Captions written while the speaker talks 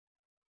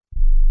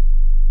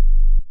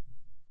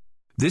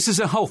This is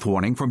a health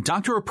warning from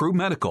Dr. Approved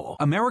Medical,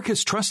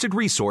 America's trusted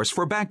resource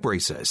for back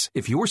braces.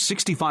 If you're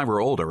 65 or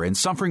older and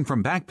suffering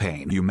from back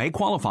pain, you may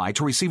qualify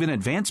to receive an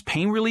advanced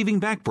pain-relieving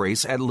back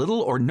brace at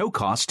little or no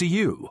cost to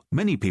you.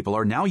 Many people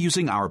are now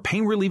using our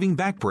pain-relieving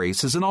back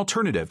brace as an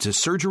alternative to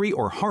surgery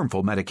or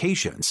harmful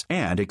medications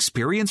and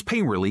experience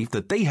pain relief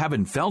that they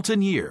haven't felt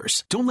in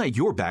years. Don't let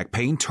your back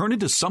pain turn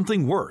into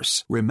something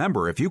worse.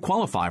 Remember, if you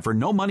qualify for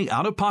no money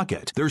out of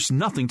pocket, there's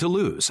nothing to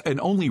lose and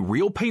only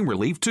real pain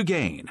relief to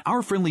gain.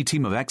 Our friendly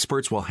team of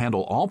experts will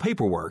handle all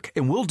paperwork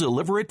and will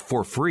deliver it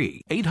for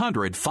free.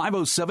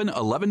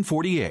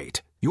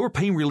 800-507-1148. Your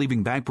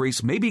pain-relieving back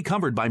brace may be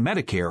covered by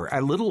Medicare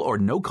at little or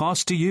no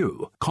cost to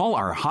you. Call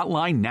our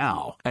hotline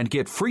now and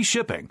get free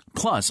shipping,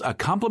 plus a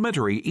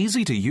complimentary,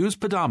 easy-to-use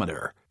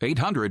pedometer.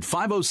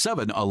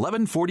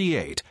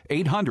 800-507-1148.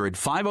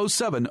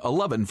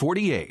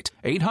 800-507-1148.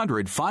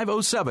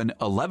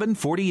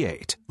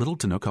 800-507-1148. Little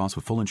to no cost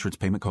with full insurance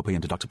payment, copay,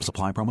 and deductible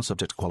supply promo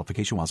subject to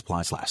qualification while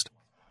supplies last.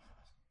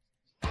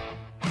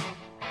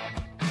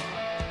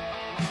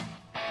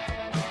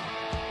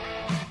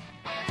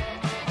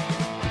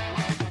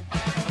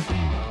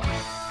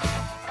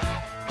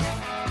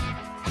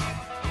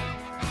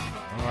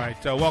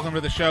 Welcome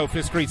to the show,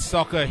 Fifth Street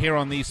Soccer here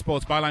on the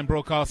Sports Byline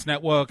Broadcast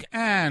Network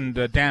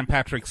and Dan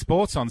Patrick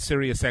Sports on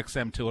Sirius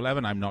XM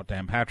 211. I'm not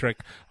Dan Patrick.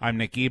 I'm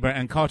Nick Eber,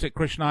 and Kartik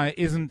Krishnaiyer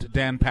isn't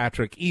Dan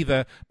Patrick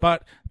either.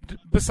 But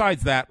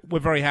besides that, we're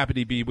very happy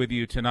to be with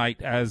you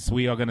tonight as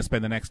we are going to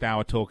spend the next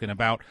hour talking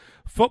about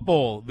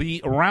football,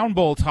 the round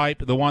ball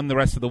type, the one the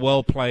rest of the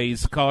world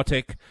plays.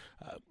 Kartik,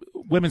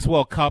 Women's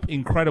World Cup,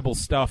 incredible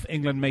stuff.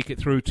 England make it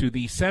through to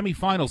the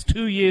semi-finals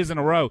 2 years in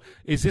a row.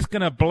 Is this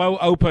going to blow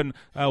open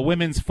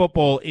women's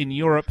football in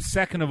Europe?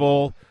 Second of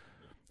all,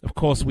 of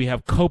course, we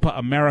have Copa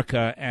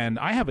America, and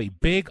I have a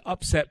big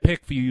upset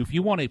pick for you. If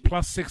you want a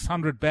plus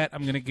 600 bet,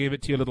 I'm going to give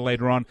it to you a little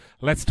later on.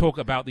 Let's talk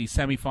about the the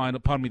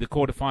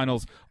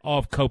quarterfinals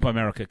of Copa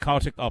America.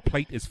 Kartik, our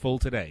plate is full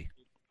today.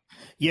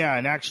 Yeah,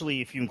 and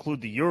actually, if you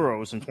include the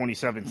Euros in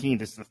 2017,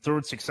 this is the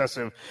third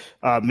successive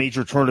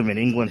major tournament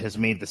England has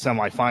made the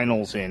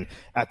semifinals in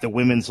at the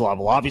women's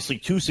level. Obviously,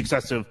 two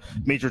successive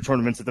major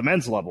tournaments at the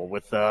men's level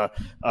with the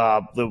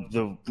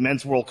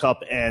Men's World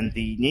Cup and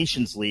the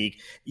Nations League,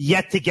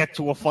 yet to get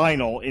to a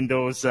final in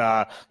those, two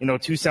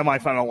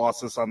semifinal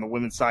losses on the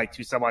women's side,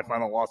 two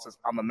semifinal losses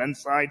on the men's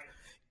side.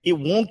 It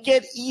won't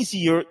get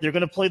easier. They're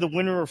going to play the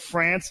winner of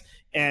France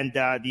and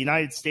the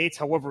United States.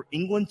 However,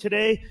 England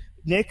today,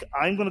 Nick,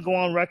 I'm going to go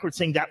on record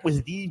saying that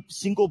was the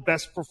single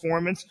best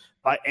performance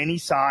by any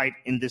side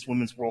in this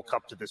Women's World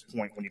Cup to this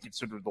point when you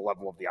consider the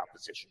level of the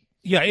opposition.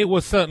 Yeah, it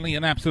was certainly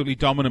an absolutely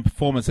dominant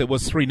performance. It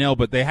was 3-0,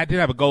 but they did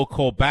have a goal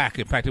called back.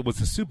 In fact, it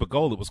was a super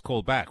goal that was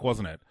called back,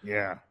 wasn't it?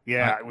 Yeah,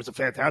 it was a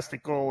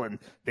fantastic goal, and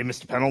they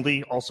missed a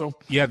penalty also.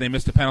 Yeah, they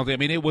missed a penalty. I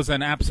mean, it was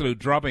an absolute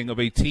drubbing of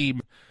a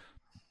team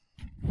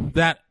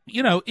that,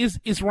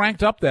 is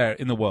ranked up there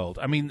in the world.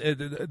 I mean,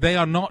 they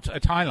are not a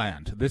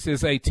Thailand. This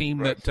is a team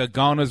that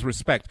garners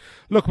respect.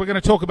 Look, we're going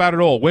to talk about it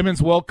all.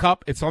 Women's World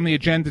Cup, it's on the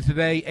agenda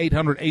today,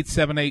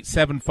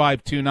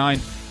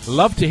 800-878-7529.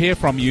 Love to hear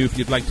from you if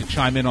you'd like to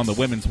chime in on the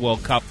Women's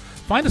World Cup.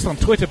 Find us on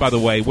Twitter, by the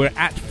way. We're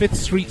at Fifth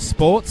Street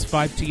Sports,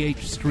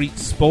 5th Street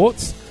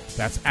Sports.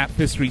 That's at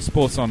Fifth Street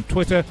Sports on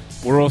Twitter.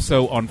 We're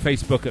also on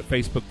Facebook at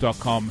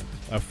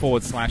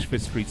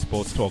facebook.com/Fifth Street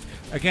Sports Talk.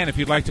 Again, if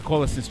you'd like to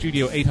call us in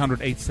studio,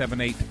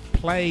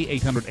 800-878-PLAY,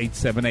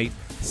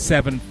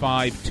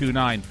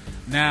 800-878-7529.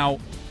 Now,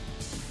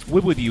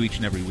 we're with you each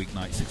and every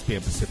weeknight, 6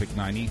 p.m. Pacific,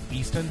 9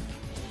 Eastern.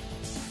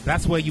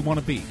 That's where you want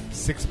to be,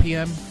 6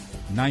 p.m.,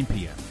 9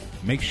 p.m.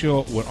 Make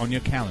sure we're on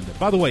your calendar.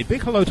 By the way,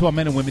 big hello to our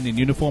men and women in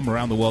uniform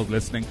around the world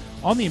listening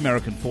on the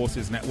American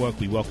Forces Network.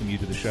 We welcome you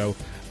to the show,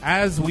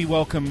 as we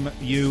welcome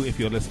you if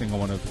you're listening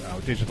on one of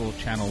our digital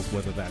channels,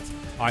 whether that's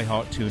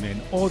iHeart, TuneIn,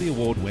 or the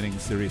award-winning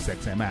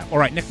SiriusXM app. All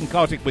right, Nick and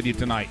Kartik with you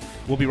tonight.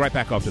 We'll be right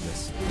back after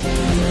this.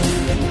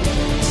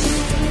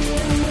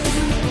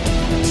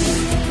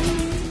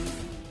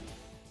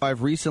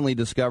 I've recently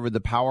discovered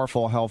the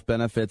powerful health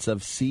benefits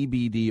of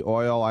CBD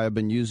oil. I have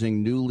been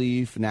using New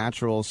Leaf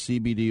Naturals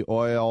CBD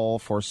oil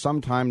for some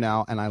time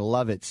now, and I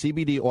love it.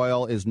 CBD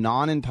oil is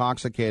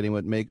non-intoxicating,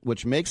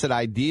 which makes it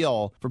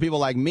ideal for people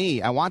like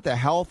me. I want the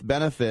health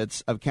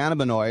benefits of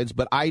cannabinoids,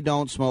 but I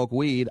don't smoke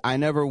weed. I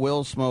never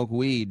will smoke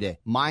weed.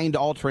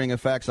 Mind-altering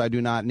effects I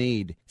do not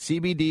need.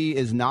 CBD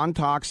is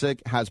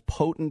non-toxic, has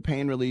potent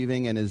pain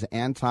relieving, and is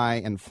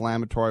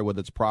anti-inflammatory with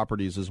its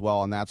properties as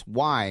well, and that's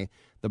why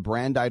the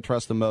brand I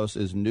trust the most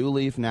is New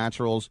Leaf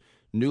Naturals.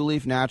 New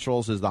Leaf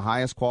Naturals is the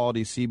highest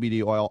quality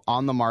CBD oil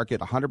on the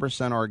market,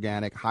 100%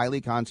 organic,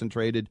 highly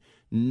concentrated,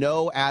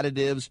 no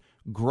additives,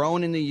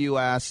 grown in the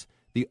U.S.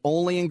 The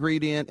only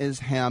ingredient is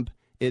hemp.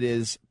 It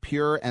is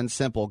pure and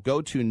simple.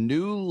 Go to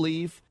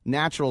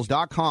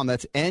newleafnaturals.com.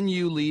 That's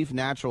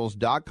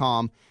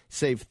nuleafnaturals.com.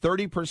 Save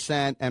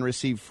 30% and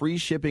receive free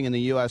shipping in the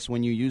U.S.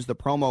 when you use the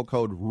promo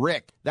code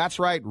RICK. That's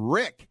right,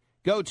 RICK.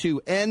 Go to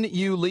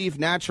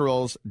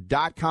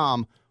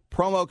nuleafnaturals.com,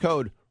 promo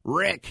code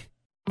RICK.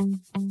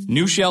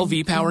 New Shell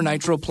V-Power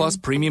Nitro Plus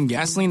Premium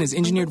Gasoline is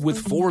engineered with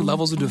 4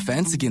 levels of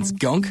defense against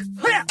gunk,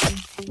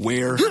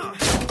 wear,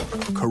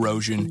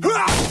 corrosion,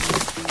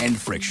 and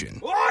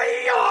friction.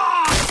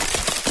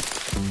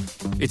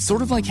 It's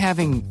sort of like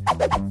having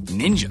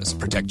ninjas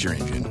protect your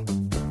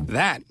engine.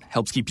 That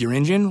helps keep your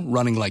engine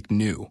running like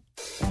new.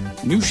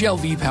 New Shell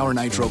V-Power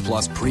Nitro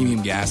Plus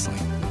Premium Gasoline.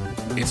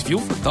 It's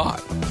fuel for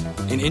thought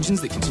in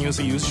engines that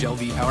continuously use Shell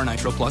V-Power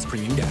Nitro Plus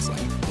Premium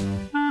Gasoline.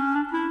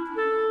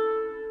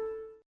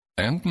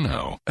 And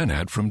now, an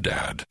ad from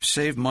Dad.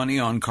 Save money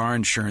on car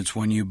insurance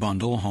when you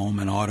bundle home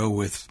and auto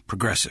with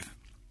Progressive.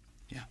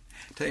 Yeah.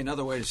 Tell you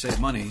another way to save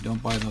money.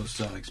 Don't buy those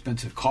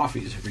expensive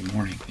coffees every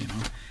morning, you know.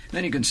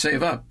 Then you can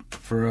save up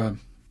for a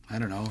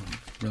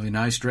really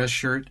nice dress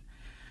shirt.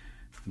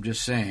 I'm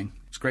just saying.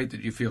 It's great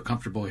that you feel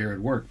comfortable here at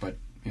work, but,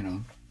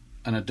 an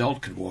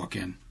adult could walk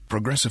in.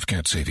 Progressive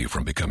can't save you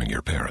from becoming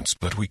your parents,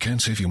 but we can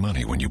save you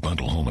money when you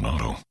bundle home and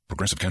auto.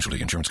 Progressive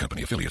Casualty Insurance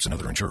Company, affiliates, and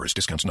other insurers.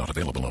 Discounts not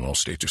available in all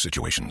states or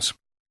situations.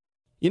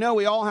 We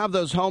all have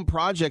those home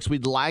projects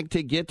we'd like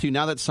to get to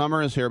now that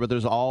summer is here, but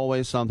there's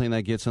always something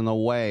that gets in the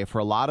way. For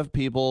a lot of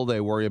people, they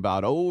worry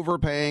about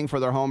overpaying for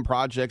their home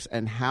projects,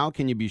 and how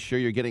can you be sure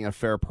you're getting a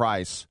fair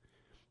price?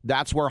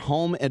 That's where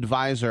Home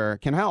Advisor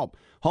can help.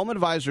 Home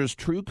Advisor's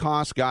True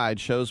Cost Guide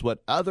shows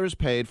what others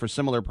paid for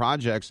similar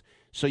projects,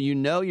 so you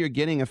know you're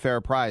getting a fair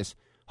price.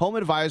 Home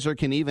Advisor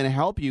can even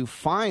help you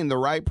find the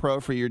right pro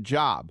for your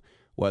job,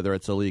 whether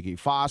it's a leaky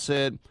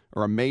faucet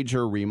or a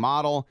major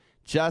remodel.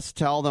 Just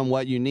tell them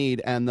what you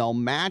need, and they'll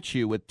match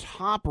you with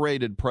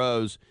top-rated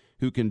pros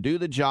who can do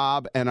the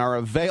job and are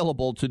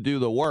available to do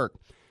the work.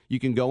 You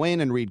can go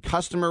in and read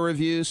customer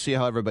reviews, see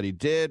how everybody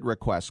did,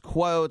 request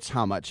quotes,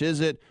 how much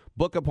is it,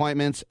 book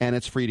appointments, and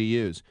it's free to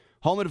use.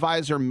 Home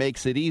Advisor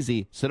makes it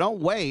easy, so don't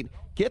wait.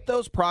 Get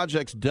those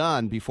projects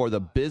done before the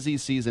busy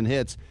season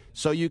hits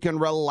so you can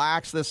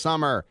relax this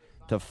summer.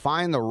 To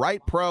find the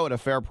right pro at a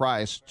fair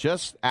price,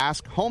 just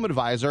ask Home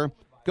Advisor.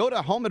 Go to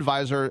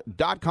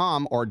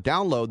homeadvisor.com or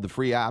download the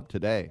free app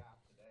today.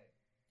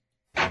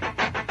 All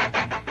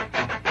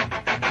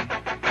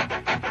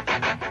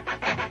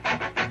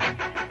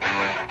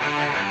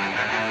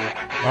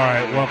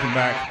right, welcome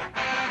back.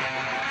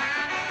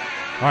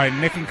 All right,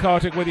 Nick and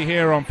Kartik with you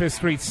here on Fifth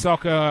Street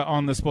Soccer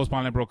on the Sports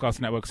Byline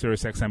Broadcast Network,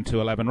 Sirius XM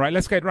 211. Right,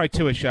 let's get right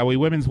to it, shall we?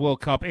 Women's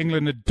World Cup,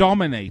 England a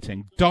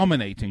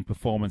dominating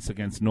performance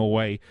against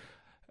Norway.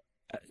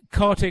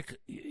 Kartik,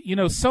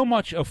 so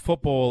much of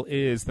football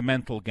is the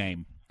mental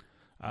game.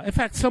 In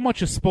fact, so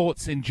much of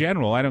sports in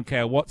general, I don't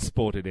care what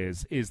sport it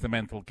is the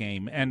mental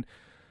game. And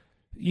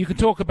you can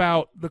talk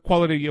about the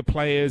quality of your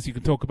players, you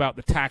can talk about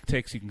the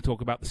tactics, you can talk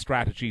about the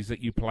strategies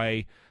that you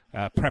play,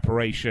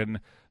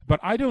 preparation. But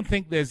I don't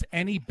think there's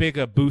any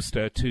bigger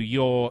booster to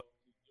your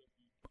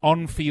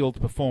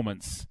on-field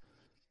performance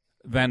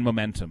than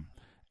momentum.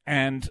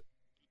 And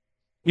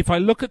if I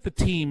look at the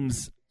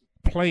teams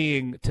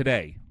playing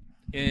today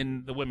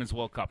in the Women's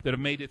World Cup that have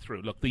made it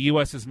through, look, the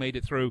U.S. has made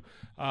it through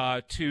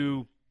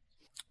to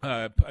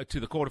the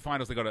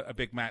quarterfinals. They got a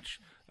big match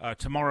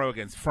tomorrow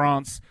against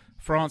France.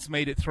 France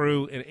made it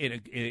through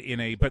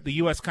but the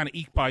U.S. kind of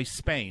eked by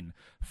Spain.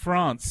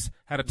 France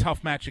had a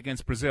tough match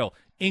against Brazil.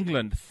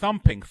 England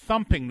thumping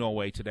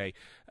Norway today.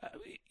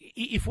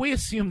 If we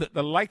assume that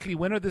the likely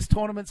winner of this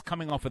tournament's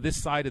coming off of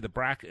this side of the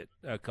bracket,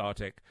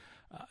 Kartik,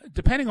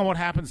 depending on what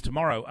happens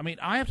tomorrow,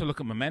 I have to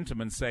look at momentum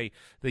and say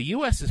the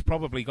U.S. has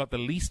probably got the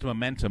least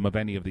momentum of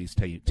any of these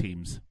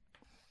teams.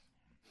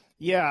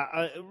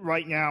 Yeah,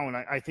 right now, and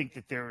I think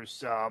that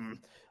there's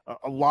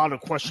a lot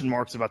of question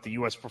marks about the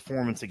U.S.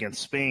 performance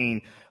against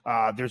Spain.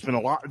 There's been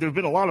a lot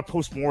of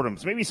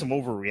postmortems, maybe some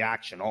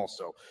overreaction,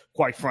 also,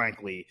 quite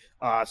frankly,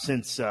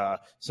 since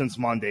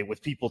Monday,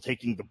 with people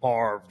taking the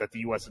bar that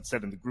the U.S. had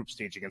set in the group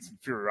stage against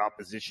inferior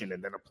opposition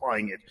and then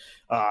applying it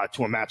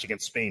to a match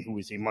against Spain, who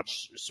is a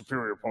much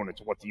superior opponent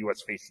to what the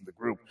U.S. faced in the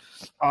group.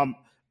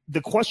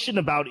 The question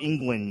about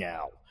England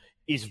now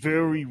is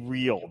very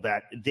real,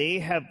 that they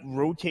have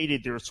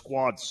rotated their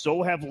squad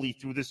so heavily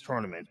through this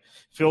tournament.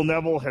 Phil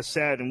Neville has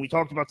said, and we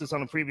talked about this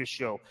on a previous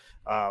show,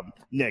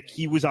 Nick,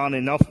 he was on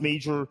enough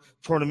major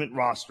tournament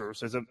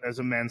rosters as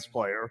a men's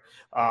player.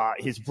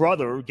 His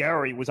brother,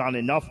 Gary, was on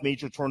enough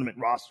major tournament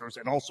rosters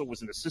and also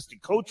was an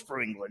assistant coach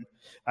for England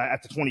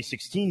at the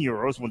 2016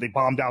 Euros when they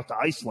bombed out to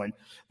Iceland,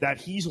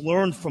 that he's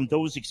learned from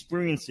those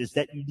experiences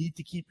that you need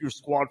to keep your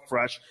squad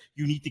fresh.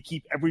 You need to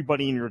keep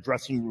everybody in your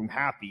dressing room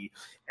happy.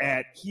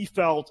 And he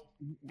felt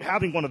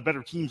having one of the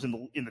better teams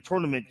in the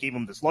tournament gave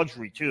him this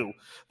luxury too,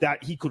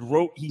 that he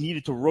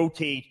needed to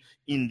rotate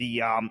in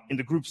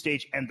the group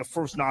stage and the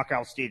first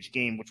knockout stage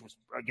game, which was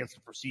against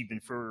a perceived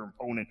inferior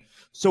opponent,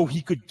 so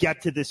he could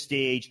get to this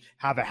stage,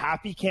 have a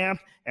happy camp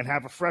and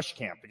have a fresh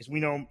camp, because we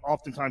know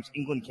oftentimes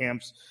England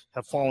camps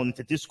have fallen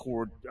into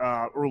discord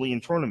early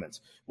in tournaments.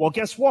 Well,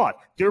 guess what?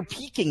 They're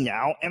peaking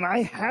now, and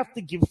I have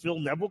to give Phil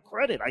Neville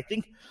credit. I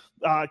think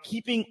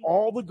keeping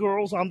all the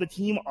girls on the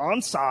team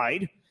on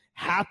side,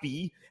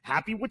 happy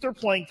with their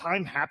playing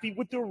time, happy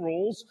with their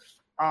roles,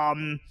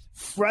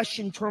 fresh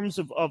in terms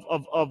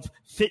of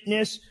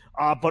fitness,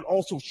 but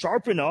also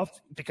sharp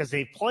enough because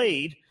they've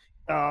played,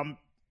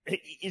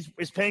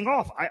 is paying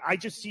off. I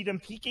just see them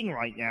peaking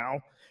right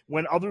now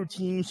when other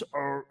teams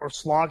are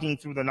slogging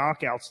through the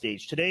knockout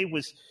stage. Today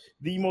was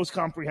the most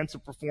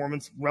comprehensive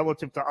performance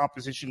relative to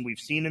opposition we've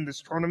seen in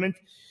this tournament.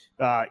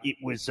 It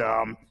was,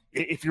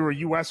 if you're a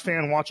U.S.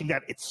 fan watching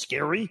that, it's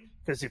scary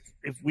because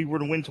if we were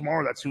to win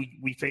tomorrow, that's who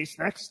we face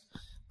next.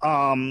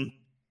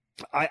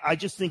 I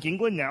just think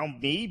England now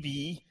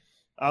maybe,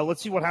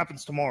 let's see what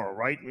happens tomorrow,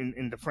 right?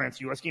 In the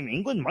France-U.S. game,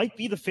 England might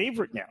be the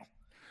favorite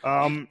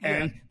now.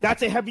 And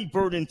that's a heavy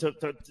burden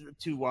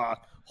to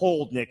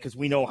hold, Nick, because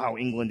we know how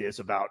England is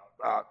about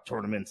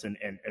tournaments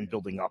and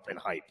building up and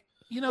hype.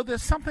 You know,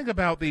 there's something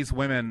about these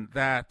women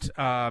that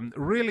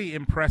really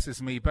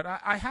impresses me, but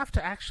I have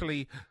to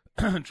actually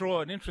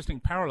draw an interesting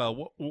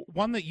parallel,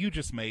 one that you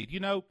just made. You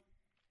know,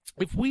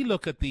 if we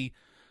look at the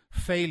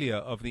failure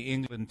of the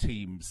England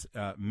teams,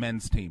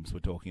 men's teams we're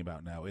talking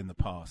about now, in the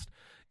past,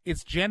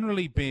 it's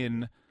generally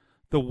been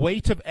the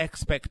weight of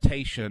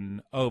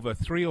expectation over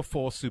 3 or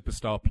 4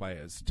 superstar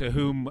players to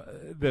whom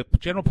the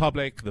general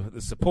public,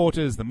 the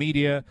supporters, the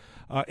media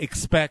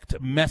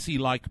expect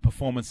Messi-like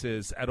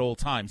performances at all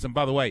times. And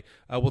by the way,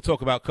 we'll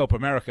talk about Copa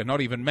America.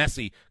 Not even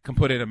Messi can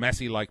put in a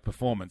Messi-like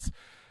performance.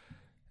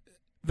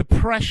 The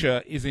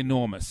pressure is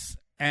enormous,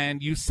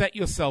 and you set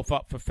yourself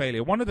up for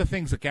failure. One of the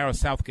things that Gareth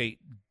Southgate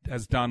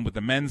has done with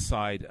the men's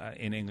side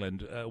in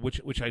England,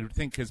 which I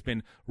think has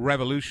been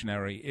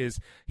revolutionary, is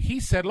he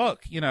said,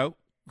 look, you know,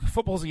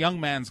 football's a young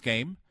man's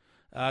game.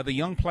 The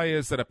young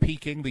players that are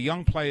peaking, the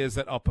young players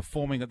that are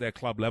performing at their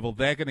club level,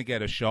 they're going to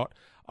get a shot.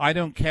 I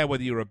don't care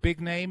whether you're a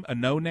big name, a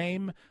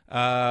no-name,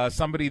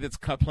 somebody that's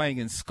playing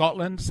in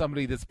Scotland,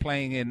 somebody that's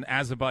playing in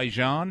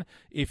Azerbaijan.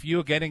 If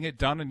you're getting it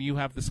done and you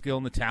have the skill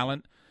and the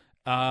talent,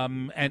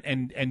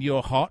 and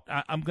you're hot,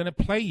 I'm going to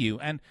play you.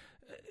 And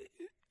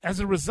as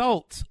a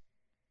result,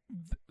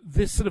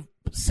 this sort of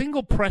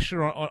single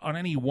pressure on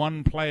any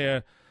one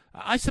player,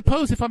 I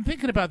suppose if I'm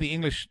thinking about the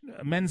English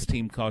men's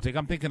team, Kartik,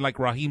 I'm thinking like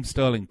Raheem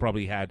Sterling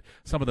probably had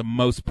some of the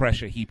most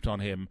pressure heaped on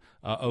him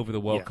over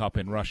the World Cup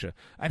in Russia.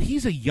 And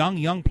he's a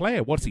young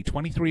player. What's he,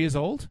 23 years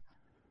old?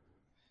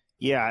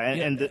 Yeah,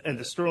 and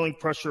the Sterling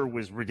pressure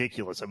was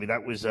ridiculous. I mean,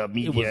 that was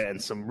media and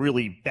some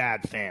really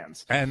bad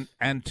fans.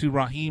 And to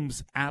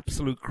Raheem's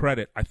absolute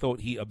credit, I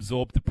thought he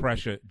absorbed the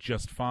pressure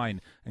just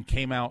fine and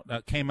came out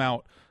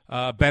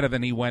better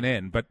than he went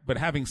in. But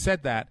having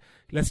said that,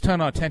 let's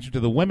turn our attention to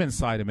the women's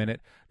side a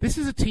minute. This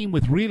is a team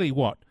with really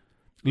what?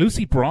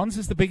 Lucy Bronze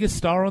is the biggest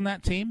star on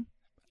that team,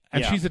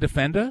 and she's a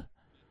defender.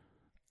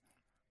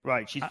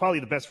 Right, she's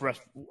probably the best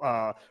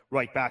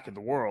right back in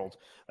the world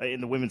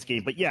in the women's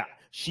game. But yeah,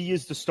 she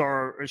is the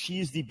star. She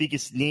is the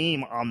biggest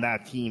name on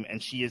that team,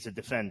 and she is a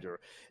defender.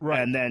 Right.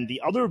 And then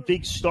the other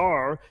big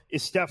star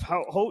is Steph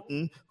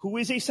Houghton, who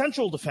is a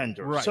central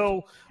defender. Right.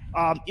 So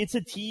it's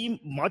a team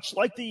much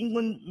like the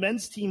England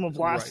men's team of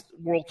last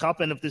World Cup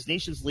and of this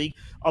Nations League,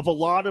 of a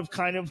lot of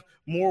kind of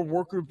more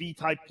worker bee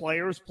type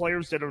players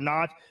that are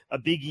not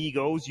big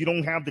egos. You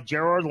don't have the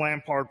Gerrard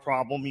Lampard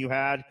problem you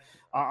had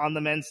on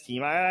the men's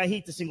team. I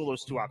hate to single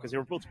those two out because they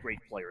were both great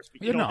players.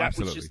 But, you know, that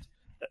was just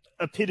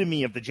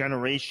epitome of the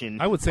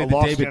generation. I would say a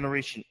lost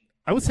generation.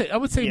 I would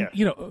say,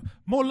 you know,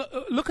 more.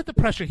 Look at the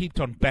pressure heaped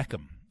on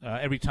Beckham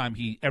every time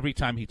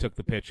he took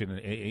the pitch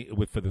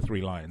for the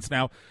Three Lions.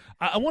 Now,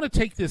 I want to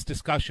take this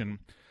discussion.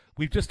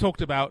 We've just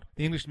talked about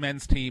the English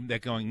men's team. They're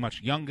going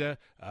much younger,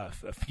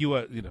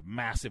 fewer,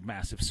 massive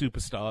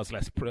superstars,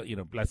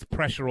 less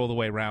pressure all the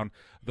way around.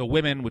 The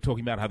women, we're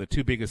talking about how the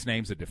two biggest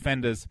names are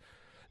defenders.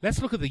 Let's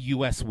look at the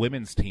U.S.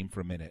 women's team for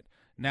a minute.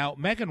 Now,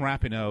 Megan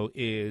Rapinoe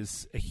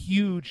is a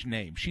huge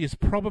name. She is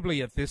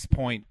probably at this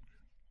point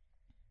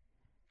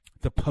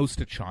the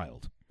poster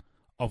child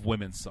of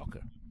women's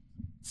soccer,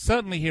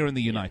 certainly here in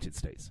the United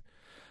States.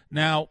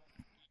 Now,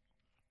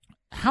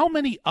 how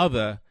many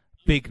other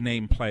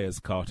big-name players,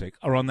 Kartik,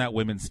 are on that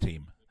women's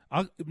team?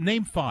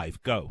 Name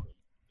 5. Go.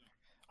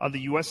 On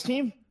the U.S.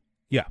 team?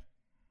 Yeah.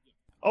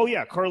 Oh,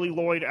 yeah. Carly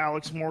Lloyd,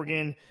 Alex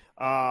Morgan,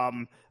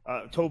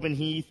 Tobin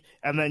Heath,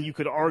 and then you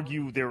could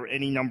argue there are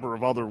any number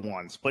of other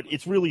ones, but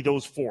it's really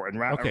those 4, and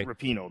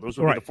Rapinoe. Those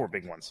would be the 4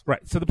 big ones.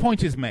 Right. So the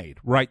point is made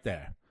right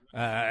there,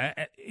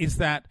 is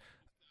that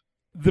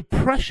the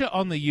pressure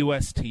on the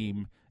U.S.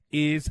 team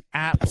is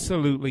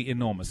absolutely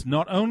enormous.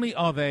 Not only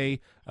are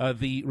they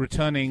the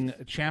returning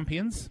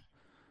champions,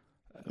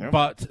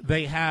 but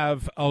they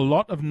have a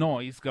lot of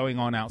noise going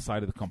on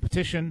outside of the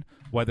competition,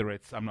 whether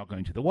it's I'm not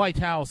going to the White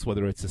House,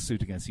 whether it's a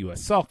suit against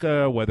U.S.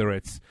 soccer, whether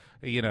it's,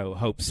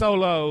 Hope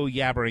Solo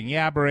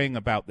yabbering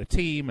about the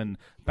team and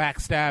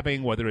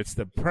backstabbing, whether it's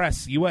the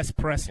press, U.S.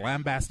 press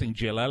lambasting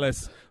Jill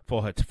Ellis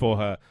for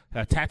her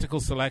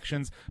tactical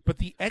selections. But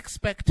the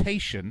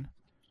expectation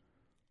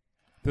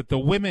that the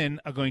women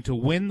are going to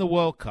win the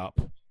World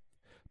Cup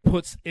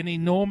puts an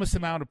enormous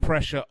amount of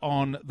pressure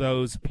on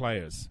those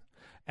players.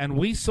 And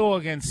we saw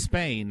against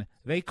Spain,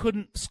 they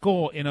couldn't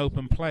score in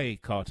open play,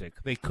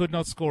 Kartik. They could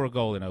not score a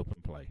goal in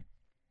open play.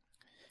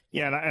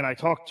 Yeah, and I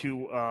talked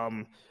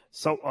to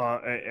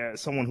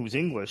someone who's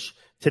English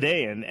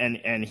today,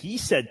 and he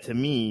said to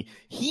me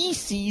he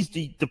sees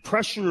the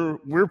pressure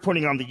we're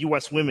putting on the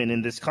U.S. women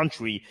in this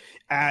country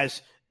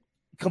as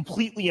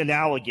completely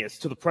analogous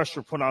to the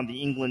pressure put on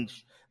the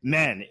English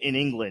men in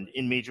England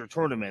in major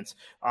tournaments,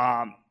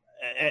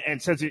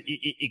 and says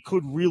it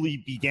could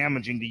really be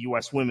damaging the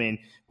U.S. women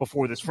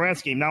before this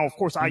France game. Now, of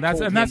course,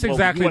 that's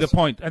exactly the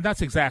point, and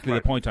that's exactly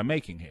the point I'm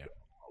making here.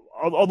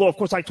 Although, of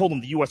course, I told him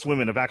the U.S.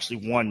 women have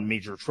actually won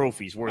major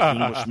trophies, whereas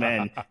the English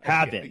men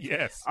haven't.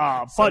 Yes.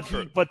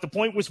 But the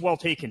point was well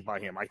taken by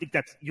him. I think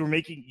that you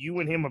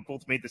and him have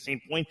both made the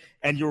same point,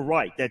 and you're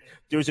right that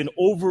there's an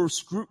over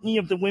scrutiny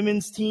of the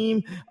women's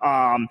team.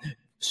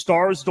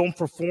 Stars don't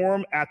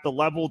perform at the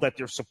level that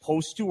they're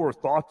supposed to or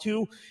thought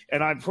to,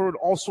 and I've heard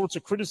all sorts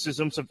of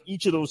criticisms of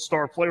each of those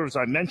star players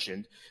I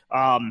mentioned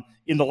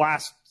in the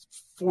last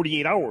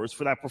 48 hours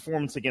for that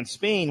performance against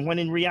Spain, when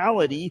in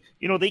reality,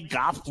 they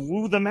got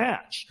through the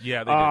match.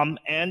 Yeah, they did.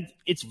 And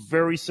it's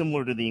very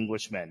similar to the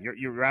English men.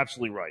 You're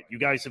absolutely right. You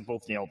guys have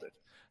both nailed it.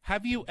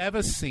 Have you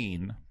ever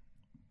seen,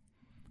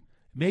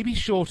 maybe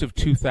short of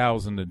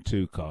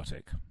 2002,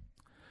 Kartik,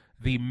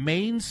 the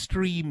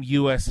mainstream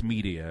U.S.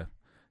 media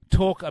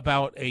talk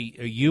about a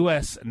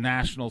U.S.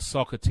 national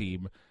soccer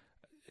team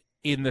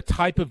in the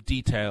type of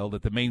detail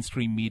that the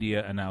mainstream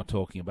media are now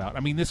talking about?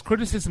 I mean, this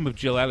criticism of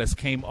Jill Ellis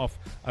came off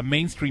a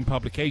mainstream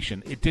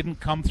publication. It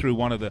didn't come through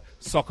one of the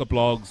soccer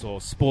blogs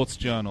or sports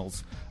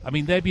journals. I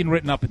mean, they've been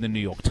written up in the New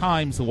York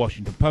Times, the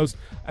Washington Post,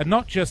 and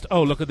not just,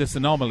 oh, look at this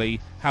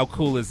anomaly, how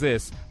cool is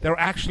this? They're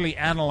actually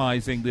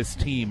analyzing this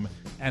team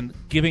and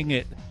giving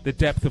it the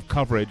depth of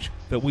coverage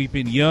that we've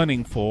been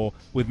yearning for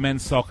with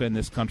men's soccer in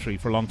this country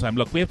for a long time.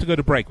 Look, we have to go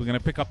to break. We're going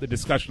to pick up the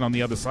discussion on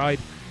the other side.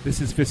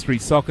 This is Fifth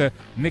Street Soccer.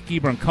 Nick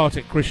Eber and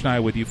Kartik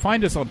Krishnaiyer with you.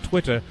 Find us on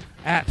Twitter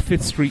at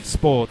Fifth Street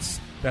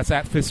Sports. That's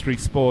at Fifth Street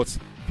Sports.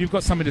 If you've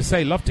got something to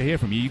say, love to hear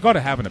from you. You've got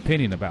to have an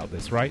opinion about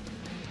this, right?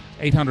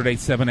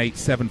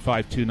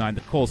 800-878-7529.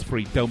 The call's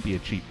free. Don't be a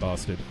cheap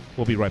bastard.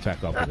 We'll be right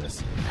back after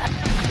this.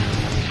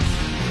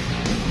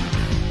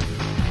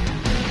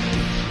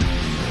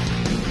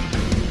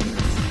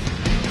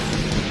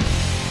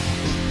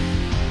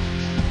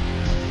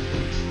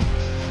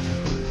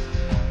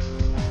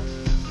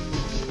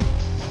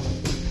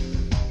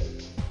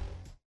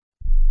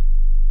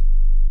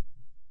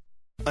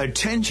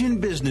 Attention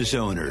business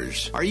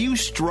owners. Are you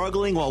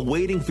struggling while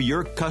waiting for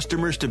your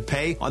customers to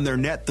pay on their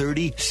net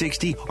 30,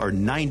 60, or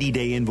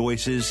 90-day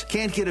invoices?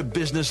 Can't get a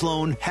business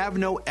loan? Have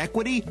no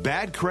equity?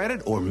 Bad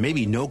credit? Or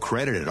maybe no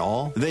credit at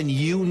all? Then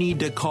you need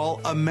to call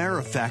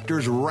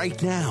AmeriFactors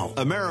right now.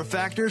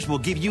 AmeriFactors will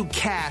give you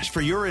cash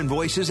for your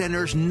invoices and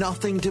there's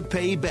nothing to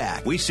pay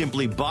back. We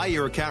simply buy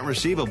your account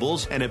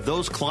receivables, and if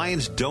those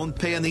clients don't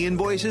pay on the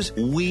invoices,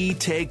 we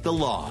take the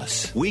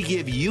loss. We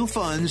give you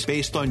funds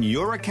based on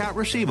your account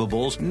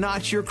receivables,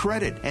 not your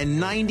credit.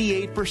 And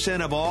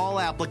 98% of all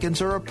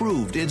applicants are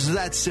approved. It's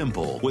that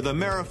simple. With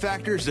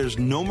AmeriFactors, there's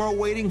no more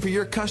waiting for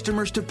your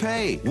customers to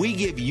pay. We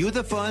give you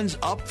the funds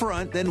up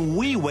front, then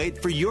we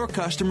wait for your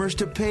customers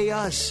to pay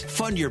us.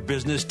 Fund your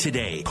business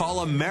today.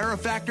 Call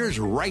AmeriFactors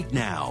right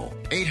now.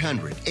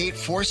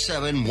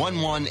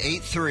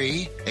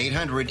 800-847-1183.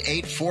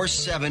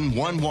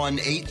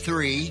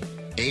 800-847-1183.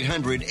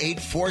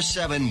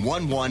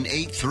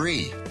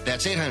 800-847-1183.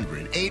 That's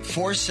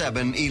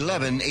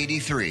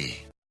 800-847-1183.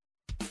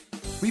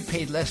 We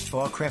paid less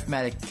for our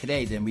Craftmatic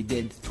today than we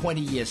did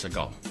 20 years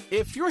ago.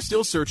 If you're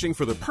still searching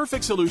for the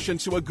perfect solution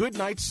to a good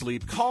night's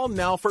sleep, call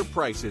now for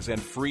prices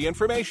and free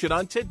information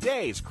on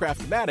today's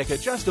Craftmatic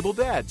adjustable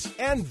beds.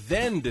 And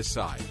then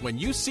decide when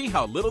you see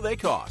how little they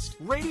cost.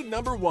 Rated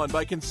 #1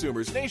 by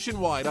consumers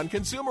nationwide on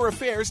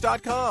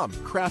ConsumerAffairs.com.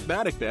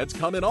 Craftmatic beds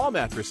come in all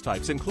mattress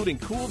types, including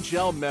cool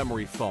gel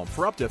memory foam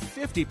for up to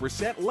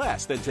 50%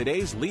 less than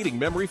today's leading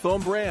memory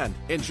foam brand.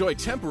 Enjoy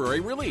temporary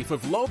relief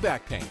of low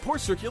back pain, poor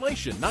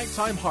circulation,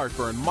 nighttime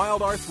heartburn,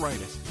 mild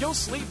arthritis. You'll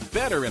sleep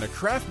better in a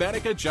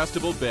Craftmatic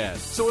adjustable bed.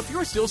 So if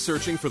you're still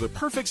searching for the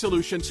perfect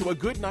solution to a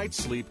good night's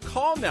sleep,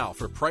 call now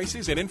for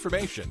prices and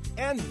information.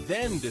 And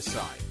then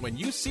decide when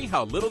you see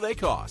how little they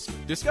cost.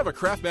 Discover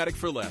Craftmatic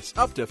for less,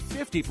 up to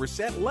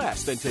 50%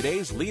 less than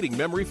today's leading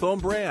memory foam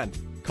brand.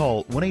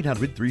 Call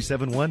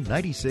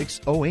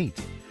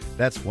 1-800-371-9608.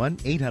 That's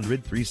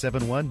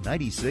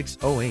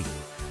 1-800-371-9608.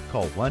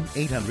 Call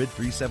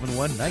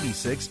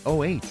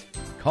 1-800-371-9608.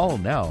 Call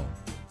now.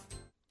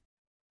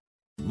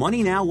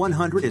 Money Now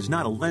 100 is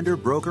not a lender,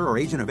 broker, or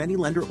agent of any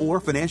lender or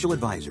financial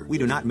advisor. We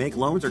do not make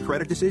loans or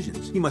credit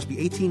decisions. You must be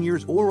 18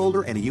 years or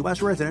older and a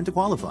U.S. resident to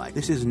qualify.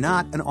 This is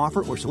not an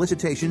offer or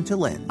solicitation to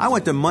lend. I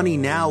went to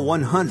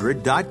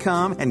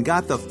MoneyNow100.com and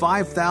got the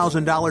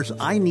 $5,000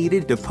 I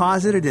needed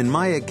deposited in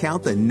my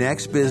account the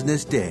next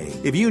business day.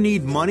 If you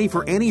need money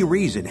for any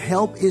reason,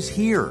 help is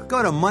here.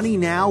 Go to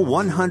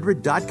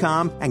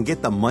MoneyNow100.com and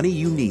get the money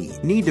you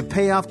need. Need to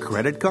pay off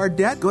credit card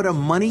debt? Go to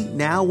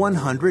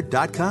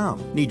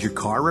MoneyNow100.com. Need your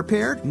car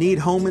repaired? Need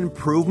home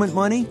improvement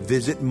money?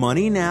 Visit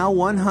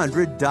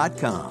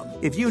MoneyNow100.com.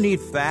 If you need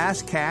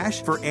fast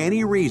cash for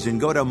any reason,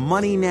 go to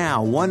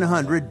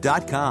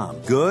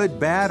MoneyNow100.com. Good,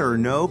 bad, or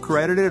no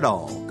credit at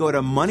all. Go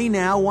to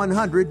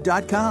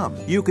MoneyNow100.com.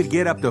 You could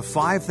get up to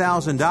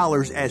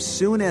 $5,000 as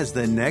soon as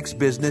the next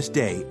business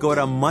day. Go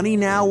to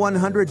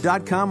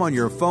MoneyNow100.com on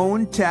your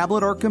phone,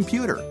 tablet, or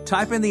computer.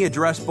 Type in the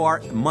address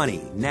bar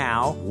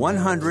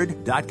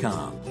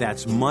MoneyNow100.com.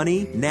 That's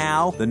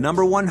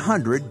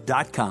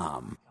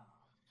MoneyNow100.com.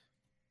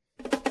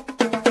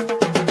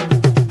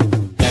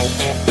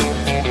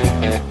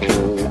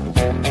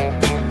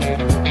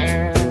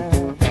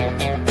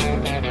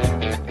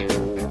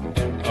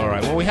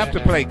 We have to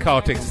play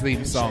Kartik's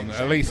theme song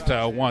at least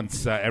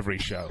once every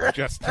show.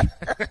 Just,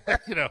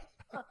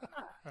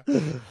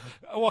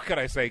 what can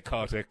I say,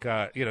 Kartik?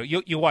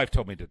 Your wife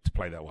told me to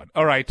play that one.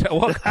 All right,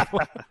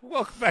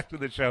 welcome back to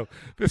the show.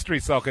 Fifth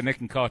Street Soccer, Nick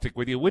and Kartik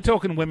with you. We're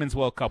talking Women's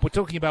World Cup. We're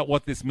talking about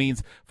what this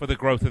means for the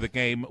growth of the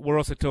game. We're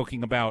also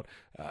talking about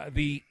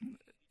the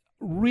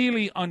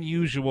really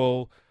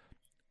unusual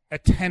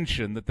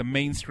attention that the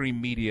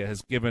mainstream media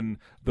has given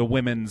the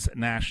women's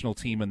national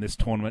team in this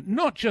tournament,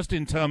 not just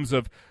in terms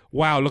of,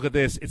 wow, look at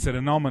this, it's an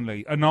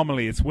anomaly,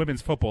 it's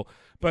women's football,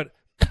 but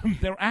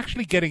they're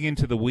actually getting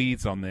into the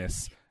weeds on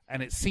this,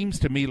 and it seems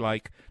to me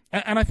like,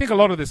 and I think a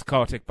lot of this,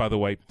 Kartik, by the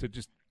way, to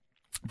just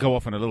go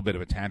off on a little bit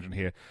of a tangent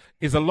here,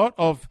 is a lot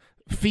of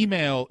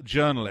female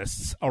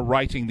journalists are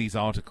writing these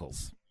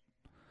articles,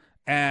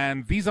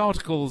 and these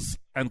articles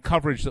and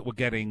coverage that we're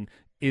getting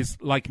is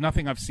like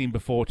nothing I've seen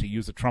before, to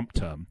use a Trump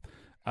term,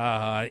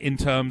 in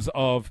terms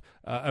of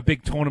a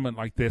big tournament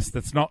like this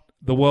that's not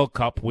the World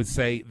Cup with,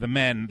 say,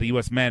 the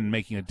U.S. men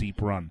making a deep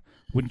run.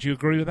 Wouldn't you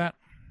agree with that?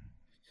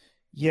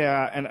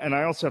 Yeah, and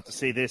I also have to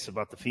say this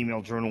about the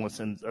female journalists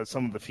and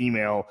some of the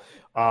female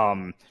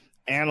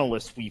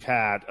analysts we've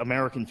had,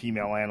 American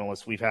female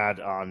analysts we've had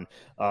on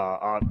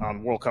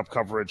World Cup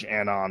coverage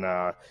and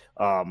on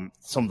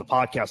some of the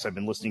podcasts I've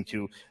been listening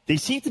to. They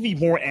seem to be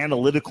more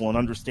analytical and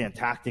understand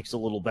tactics a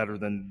little better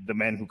than the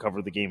men who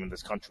cover the game in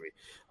this country.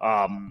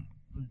 A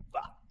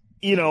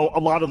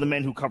lot of the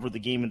men who cover the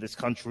game in this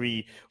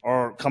country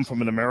come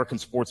from an American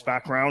sports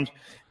background,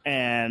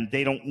 and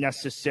they don't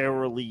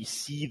necessarily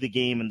see the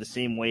game in the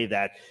same way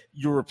that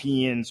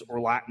Europeans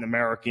or Latin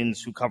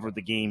Americans who cover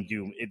the game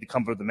do,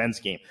 cover the men's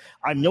game.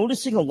 I'm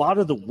noticing a lot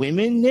of the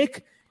women,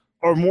 Nick,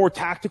 are more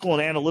tactical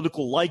and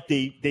analytical, like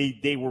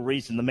they were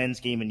raised in the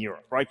men's game in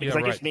Europe, right? Because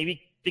I guess maybe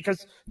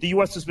because the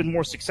U.S. has been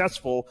more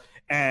successful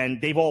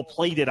and they've all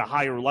played at a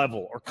higher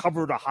level or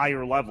covered a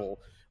higher level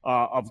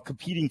of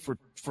competing for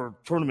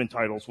tournament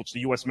titles, which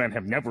the U.S. men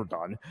have never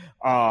done,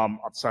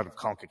 outside of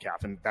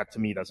CONCACAF, and that to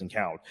me doesn't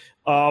count.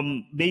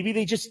 Maybe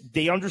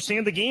they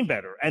understand the game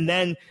better, and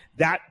then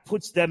that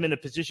puts them in a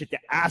position to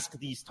ask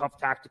these tough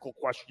tactical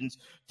questions,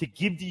 to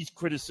give these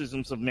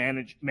criticisms of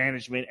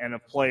management and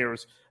of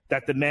players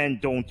that the men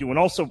don't do. And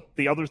also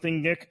the other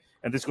thing, Nick,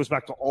 and this goes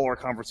back to all our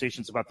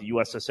conversations about the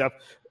USSF,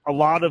 a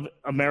lot of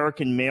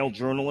American male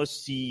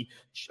journalists see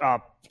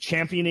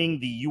championing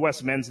the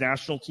U.S. men's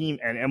national team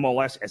and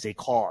MLS as a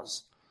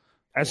cause,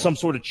 as some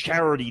sort of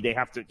charity they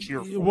have to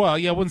cheer for. Well,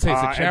 yeah, I wouldn't say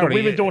it's a charity. And the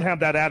women don't have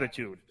that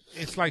attitude.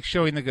 It's like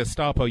showing the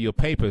Gestapo your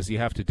papers. You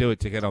have to do it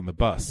to get on the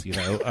bus, It's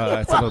a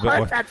little bit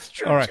more. That's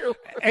true. All right.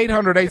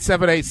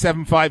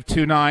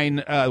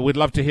 800-878-7529. We'd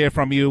love to hear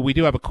from you. We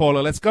do have a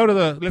caller. Let's go to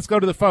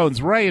the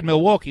phones. Ray in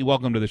Milwaukee,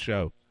 welcome to the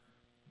show.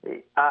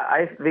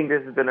 I think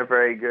this has been a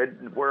very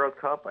good World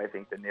Cup. I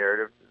think the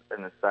narrative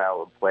and the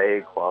style of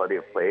play, quality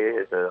of play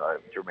has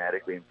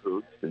dramatically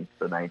improved since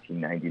the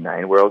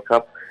 1999 World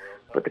Cup.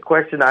 But the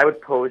question I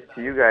would pose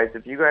to you guys,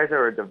 if you guys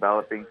are a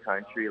developing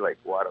country like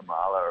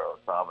Guatemala or El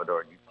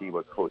Salvador, and you see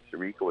what Costa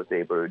Rica was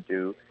able to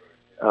do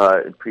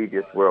in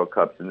previous World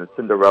Cups and the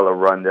Cinderella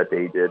run that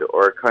they did,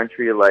 or a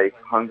country like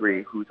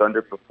Hungary who's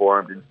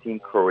underperformed, and seeing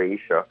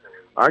Croatia,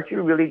 aren't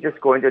you really just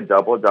going to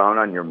double down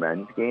on your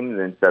men's game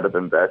instead of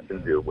invest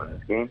in the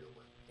women's game?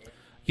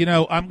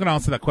 I'm going to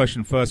answer that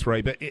question first,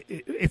 Ray, but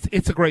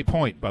it's a great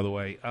point, by the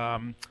way.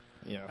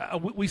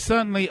 We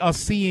certainly are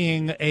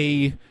seeing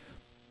a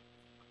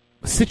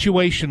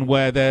situation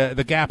where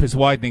the gap is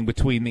widening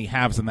between the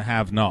haves and the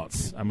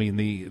have-nots. I mean,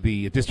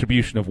 the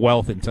distribution of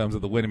wealth in terms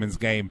of the women's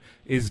game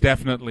is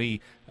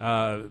definitely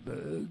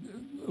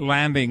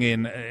landing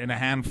in a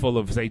handful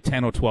of, say,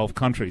 10 or 12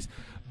 countries.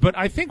 But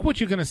I think what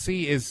you're going to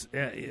see is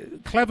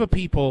clever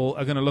people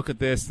are going to look at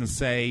this and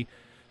say,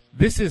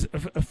 this is,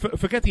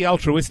 forget the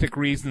altruistic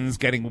reasons,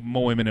 getting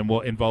more women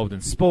involved in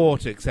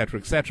sport, et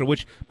cetera,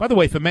 which, by the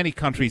way, for many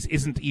countries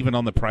isn't even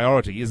on the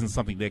priority, isn't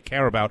something they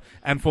care about,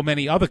 and for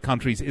many other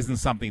countries isn't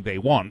something they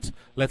want.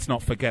 Let's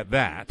not forget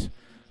that.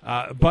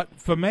 But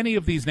for many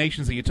of these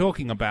nations that you're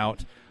talking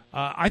about,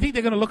 I think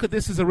they're going to look at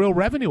this as a real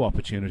revenue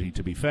opportunity,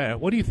 to be fair.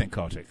 What do you think,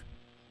 Kartik?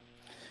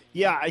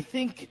 Yeah, I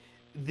think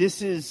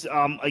this is,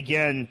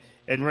 again,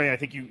 and Ray, I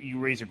think you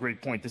raise a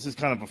great point. This is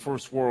kind of a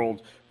first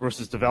world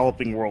versus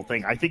developing world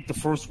thing. I think the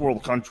first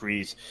world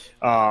countries,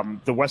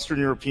 the Western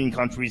European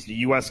countries, the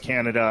U.S.,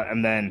 Canada,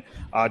 and then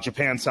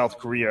Japan, South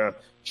Korea,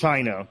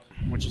 China,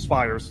 which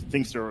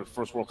thinks they're a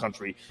first world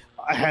country,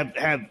 have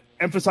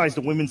emphasized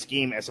the women's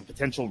game as a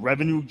potential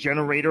revenue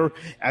generator,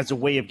 as a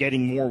way of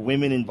getting more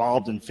women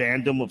involved in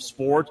fandom of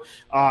sport,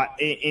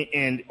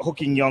 and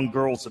hooking young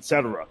girls,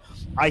 etc.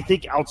 I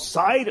think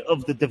outside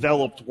of the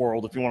developed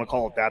world, if you want to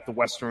call it that, the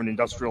Western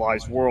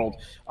industrialized world,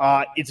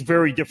 it's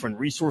very different.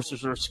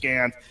 Resources are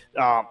scant.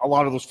 A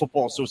lot of those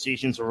football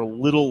associations are a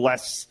little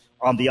less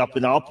on the up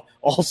and up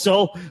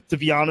also, to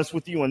be honest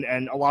with you,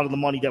 and a lot of the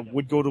money that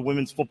would go to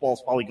women's football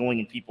is probably going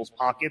in people's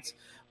pockets.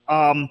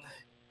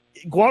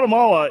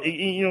 Guatemala,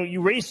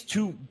 you raised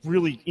two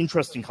really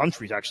interesting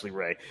countries, actually,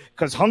 Ray,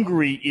 because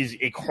Hungary is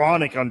a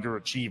chronic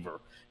underachiever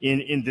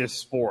in this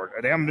sport.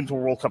 They haven't been to a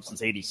World Cup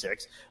since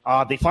 '86.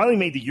 They finally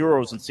made the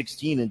Euros in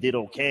 '16 and did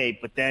okay,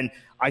 but then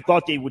I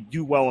thought they would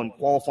do well in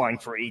qualifying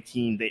for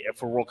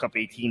for World Cup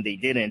 '18. They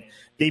didn't.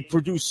 They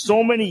produced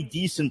so many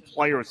decent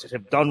players that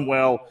have done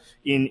well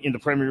in the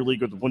Premier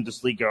League or the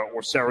Bundesliga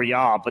or Serie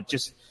A, but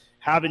just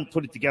haven't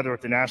put it together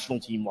at the national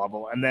team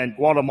level. And then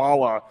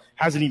Guatemala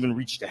hasn't even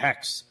reached the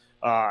hex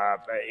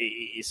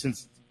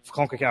since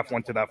CONCACAF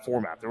went to that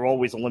format. They're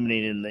always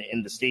eliminated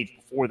in the stage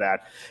before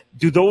that.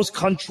 Do those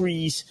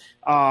countries,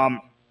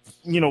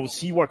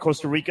 see what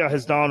Costa Rica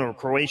has done or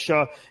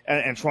Croatia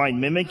and try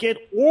and mimic it?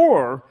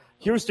 Or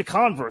here's the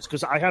converse,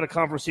 because I had a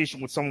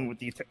conversation with someone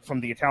from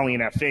the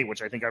Italian FA,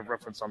 which I think I've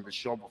referenced on this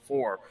show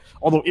before,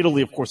 although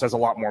Italy, of course, has a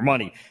lot more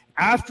money.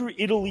 After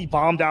Italy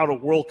bombed out a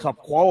World Cup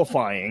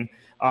qualifying,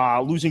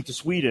 losing to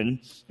Sweden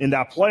in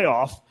that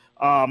playoff,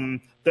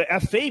 the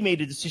FA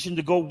made a decision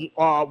to go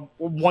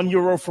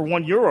 €1 for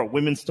 €1,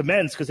 women's to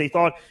men's, because they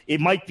thought it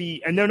might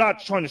be, and they're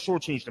not trying to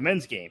shortchange the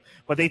men's game,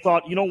 but they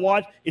thought, you know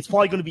what, it's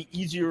probably going to be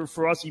easier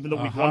for us, even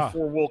though we've won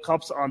 4 World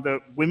Cups on the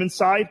women's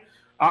side,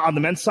 on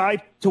the men's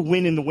side, to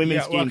win in the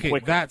women's game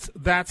quickly.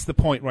 That's the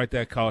point right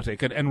there,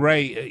 Kartik. And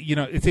Ray,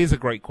 it is a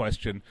great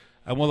question.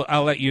 And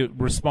I'll let you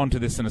respond to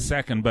this in a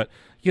second, but,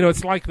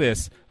 it's like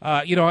this.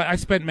 I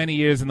spent many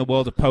years in the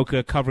world of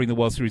poker, covering the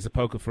World Series of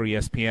Poker for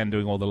ESPN,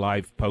 doing all the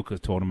live poker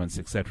tournaments,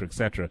 et cetera, et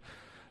cetera.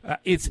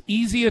 It's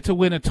easier to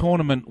win a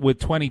tournament with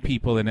 20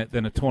 people in it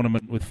than a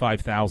tournament with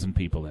 5,000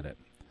 people in it.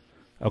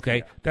 Okay?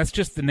 Yeah. That's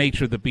just the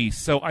nature of the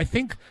beast. So I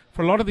think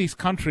for a lot of these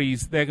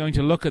countries, they're going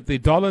to look at the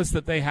dollars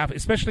that they have,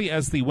 especially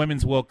as the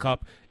Women's World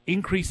Cup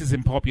increases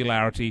in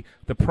popularity,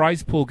 the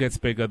prize pool gets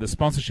bigger, the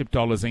sponsorship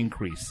dollars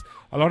increase.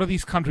 A lot of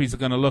these countries are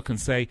going to look and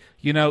say,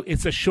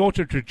 it's a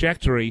shorter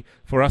trajectory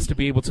for us to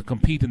be able to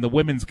compete in the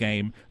women's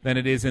game than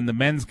it is in the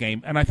men's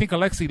game. And I think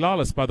Alexi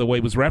Lalas, by the way,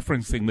 was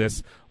referencing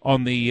this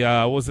on the, the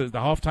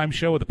halftime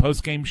show or the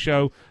post-game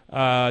show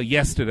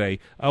yesterday.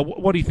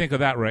 What do you think of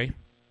that, Ray?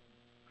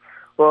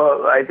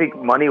 Well, I think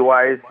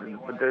money-wise,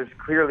 there's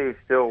clearly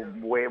still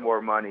way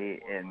more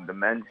money in the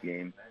men's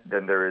game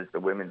than there is the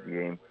women's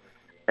game.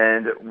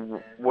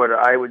 And what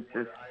I would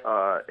just,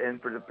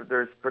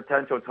 there's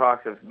potential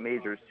talks of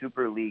major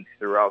super leagues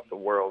throughout the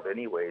world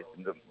anyways,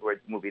 and we're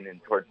moving in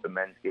towards the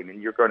men's game.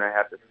 And you're going to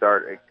have to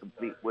start a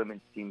complete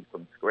women's team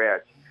from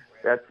scratch.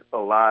 That's a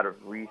lot of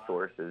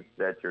resources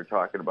that you're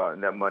talking about,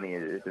 and that money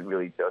isn't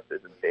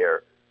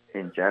there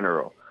in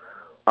general.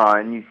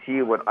 And you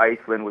see what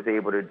Iceland was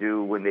able to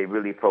do when they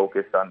really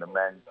focused on the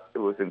men. It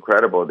was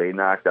incredible. They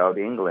knocked out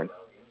England.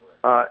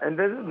 And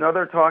there's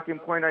another talking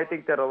point I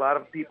think that a lot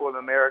of people in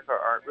America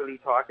aren't really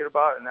talking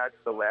about, and that's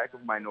the lack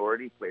of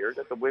minority players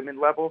at the women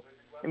level.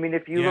 I mean,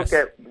 if you look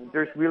at,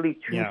 there's really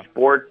two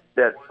sports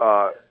that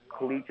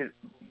collegiate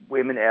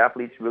women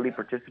athletes really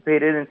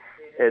participate in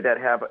that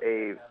have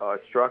a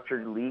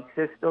structured league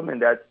system,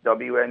 and that's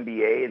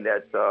WNBA and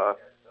that's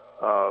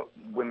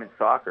women's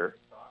soccer.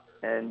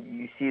 And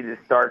you see the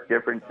stark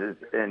differences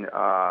in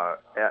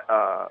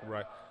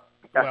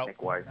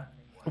ethnic-wise.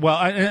 Well,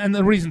 and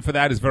the reason for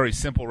that is very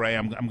simple, Ray.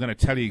 I'm going to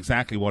tell you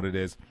exactly what it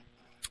is.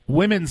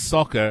 Women's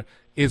soccer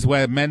is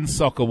where men's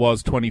soccer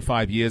was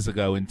 25 years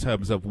ago in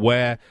terms of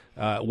where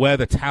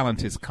the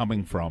talent is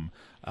coming from.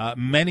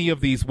 Many of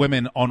these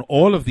women on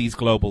all of these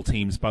global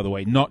teams, by the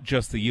way, not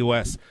just the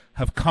U.S.,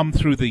 have come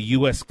through the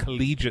U.S.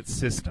 collegiate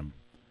system.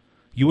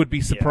 You would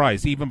be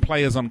surprised. Even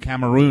players on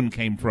Cameroon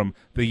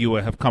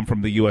have come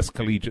from the U.S.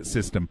 collegiate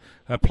system.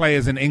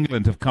 Players in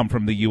England have come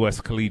from the U.S.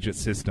 collegiate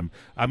system.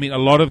 I mean, a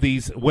lot of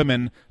these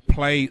women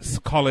play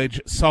college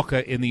soccer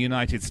in the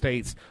United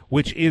States,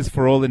 which is,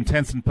 for all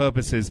intents and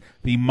purposes,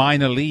 the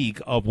minor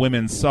league of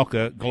women's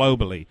soccer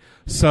globally.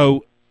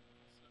 So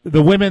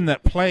the women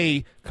that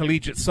play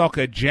collegiate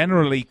soccer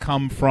generally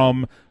come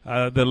from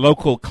the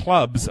local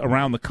clubs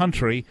around the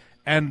country,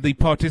 and the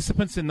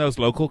participants in those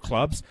local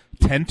clubs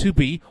tend to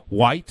be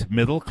white,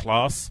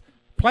 middle-class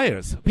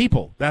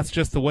people. That's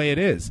just the way it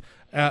is.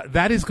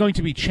 That is going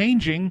to be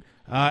changing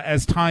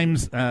as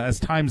times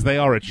they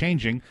are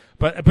changing.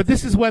 But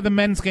this is where the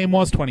men's game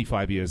was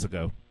 25 years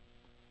ago.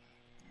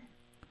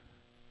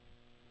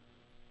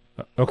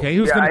 Okay,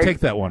 who's going to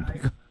take that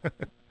one?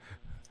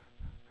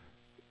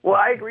 Well,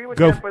 I agree with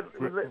that, but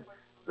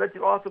let's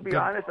also be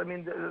honest. I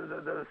mean,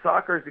 the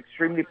soccer is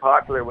extremely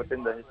popular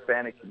within the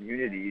Hispanic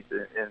communities,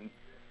 and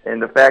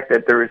And the fact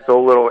that there is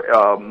so little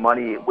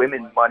money,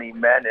 women money,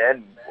 men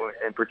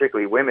and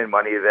particularly women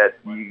money, that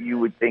you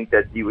would think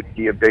that you would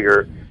see a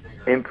bigger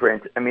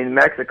imprint. I mean,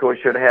 Mexico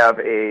should have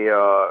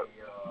a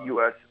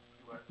U.S.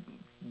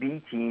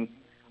 B team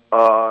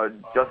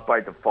just by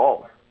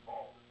default.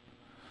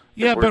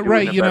 Yeah, but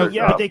Ray,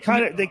 they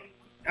kind of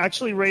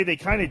actually, Ray, they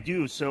kind of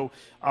do. So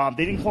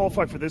they didn't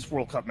qualify for this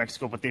World Cup,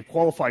 Mexico, but they've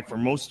qualified for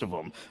most of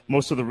them,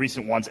 most of the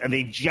recent ones, and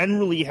they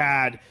generally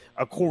had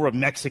a core of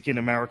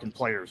Mexican-American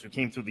players who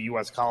came through the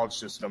U.S. college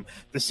system.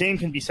 The same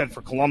can be said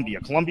for Colombia.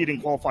 Colombia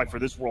didn't qualify for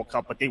this World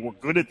Cup, but they were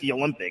good at the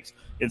Olympics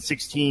in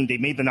 2016. They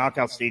made the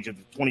knockout stage of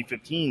the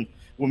 2015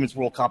 Women's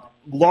World Cup,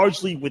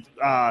 largely with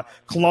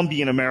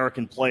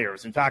Colombian-American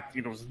players. In fact,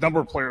 there's a number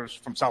of players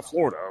from South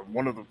Florida,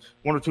 one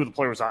or two of the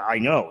players I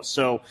know.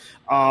 So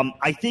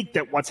I think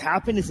that what's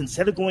happened is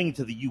instead of going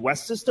into the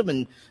U.S. system,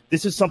 and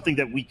this is something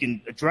that we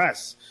can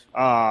address,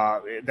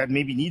 that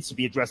maybe needs to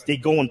be addressed, they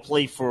go and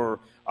play for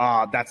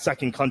that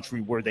second country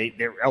where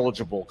they're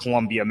eligible,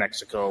 Colombia,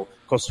 Mexico,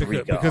 Costa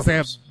Rica.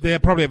 Because they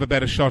probably have a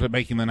better shot at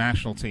making the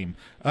national team.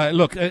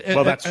 Look,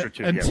 well, that's true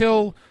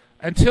too,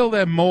 Until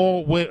there are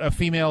more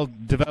female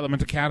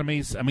development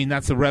academies, I mean,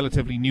 that's a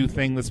relatively new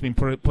thing that's been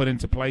put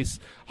into place.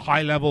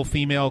 High-level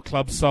female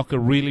club soccer,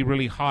 really,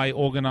 really high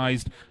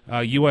organized,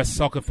 U.S.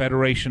 Soccer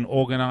Federation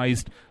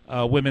organized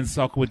women's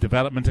soccer with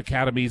development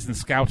academies and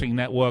scouting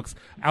networks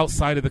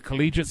outside of the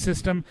collegiate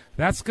system.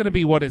 That's going to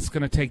be what it's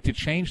going to take to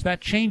change.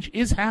 That change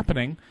is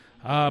happening.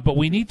 But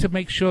we need to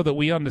make sure that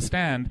we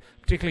understand,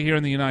 particularly here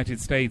in the United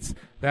States,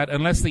 that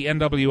unless the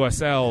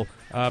NWSL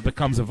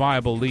becomes a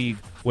viable league,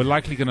 we're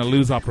likely going to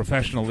lose our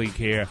professional league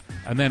here,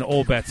 and then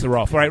all bets are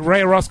off. All right,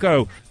 Ray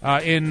Orozco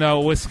in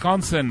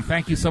Wisconsin,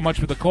 thank you so much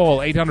for the call,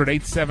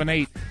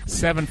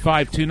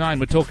 800-878-7529.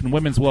 We're talking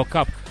Women's World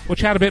Cup. We'll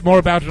chat a bit more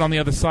about it on the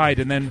other side,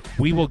 and then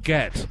we will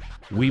get to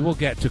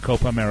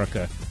Copa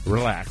America.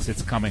 Relax,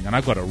 it's coming, and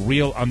I've got a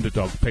real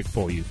underdog pick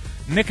for you.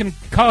 Nick and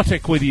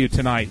Kartik with you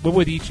tonight. We're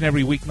with you each and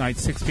every weeknight,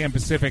 6 p.m.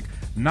 Pacific,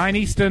 9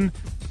 Eastern.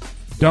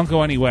 Don't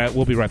go anywhere.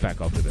 We'll be right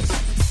back after this.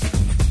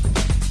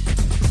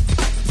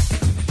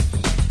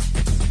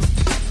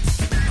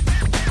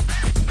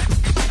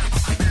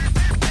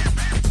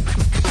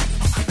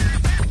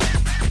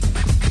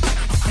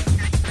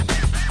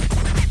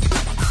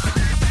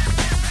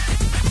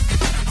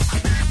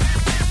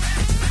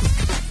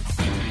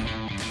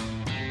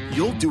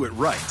 You'll do it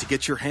right to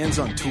get your hands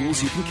on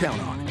tools you can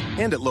count on,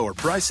 and at lower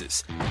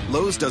prices.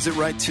 Lowe's does it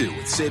right, too,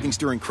 with savings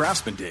during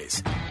Craftsman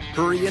Days.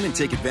 Hurry in and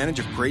take advantage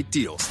of great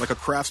deals, like a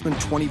Craftsman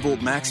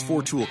 20-volt Max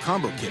 4-tool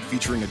combo kit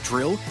featuring a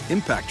drill,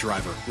 impact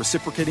driver,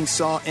 reciprocating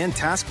saw, and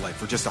task light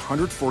for just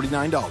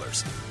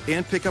 $149.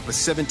 And pick up a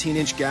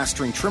 17-inch gas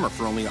string trimmer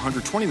for only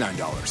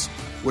 $129.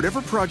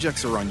 Whatever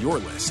projects are on your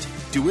list,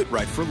 do it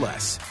right for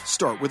less.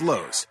 Start with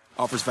Lowe's.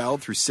 Offers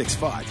valid through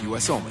 6/5,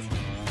 U.S. only.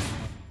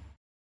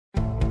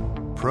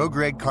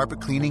 Pro-grade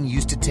carpet cleaning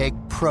used to take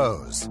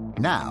pros.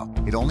 Now,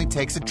 it only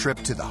takes a trip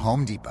to the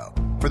Home Depot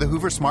for the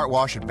Hoover Smart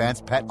Wash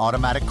Advanced Pet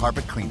Automatic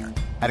Carpet Cleaner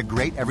at a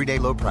great everyday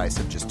low price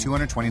of just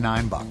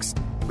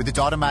 $229. With its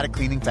automatic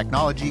cleaning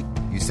technology,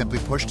 you simply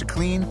push to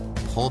clean,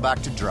 pull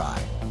back to dry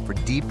for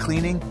deep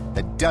cleaning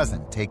that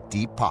doesn't take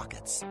deep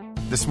pockets.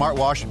 The Smart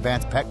Wash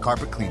Advanced Pet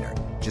Carpet Cleaner,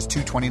 just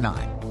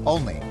 $229.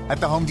 Only at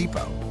the Home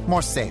Depot.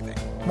 More saving,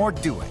 more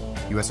doing.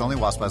 U.S. only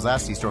while supplies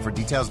last. See store for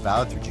details.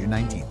 Valid through June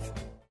 19th.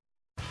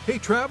 Hey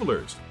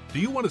travelers, do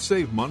you want to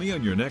save money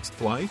on your next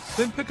flight?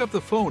 Then pick up the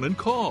phone and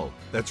call.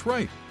 That's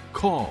right,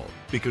 call,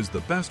 because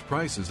the best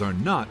prices are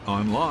not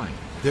online.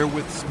 They're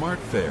with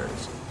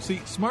SmartFares. See,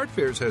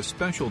 SmartFares has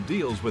special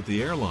deals with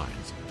the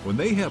airlines. When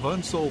they have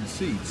unsold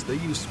seats, they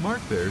use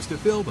SmartFares to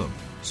fill them.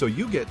 So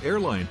you get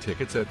airline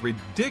tickets at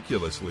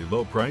ridiculously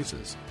low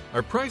prices.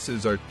 Our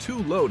prices are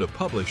too low to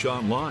publish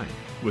online.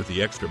 With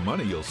the extra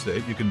money you'll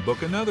save, you can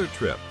book another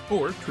trip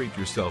or treat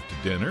yourself to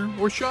dinner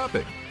or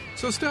shopping.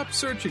 So stop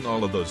searching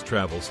all of those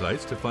travel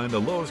sites to find the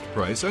lowest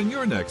price on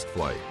your next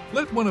flight.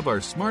 Let one of our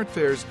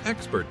SmartFares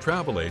expert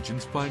travel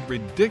agents find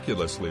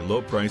ridiculously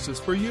low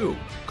prices for you.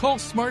 Call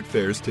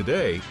SmartFares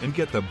today and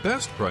get the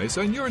best price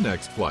on your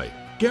next flight.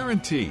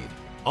 Guaranteed.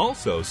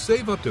 Also,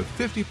 save up to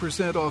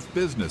 50% off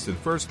business and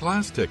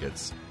first-class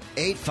tickets.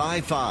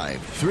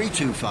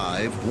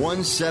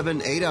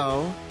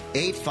 855-325-1780.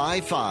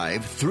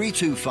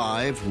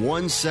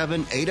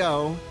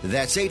 855-325-1780.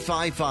 That's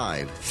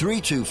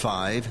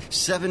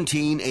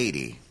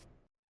 855-325-1780.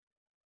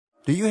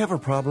 Do you have a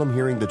problem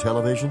hearing the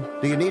television?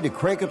 Do you need to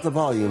crank up the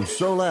volume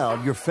so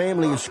loud your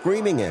family is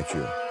screaming at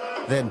you?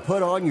 Then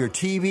put on your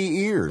TV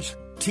ears.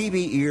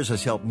 TV Ears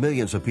has helped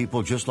millions of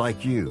people just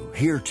like you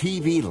hear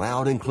TV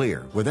loud and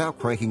clear without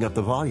cranking up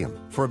the volume.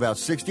 For about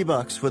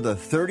 $60 with a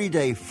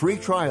 30-day free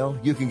trial,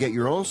 you can get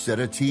your own set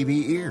of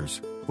TV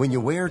ears. When you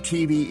wear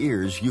TV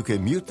ears, you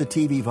can mute the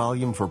TV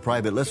volume for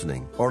private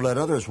listening or let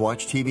others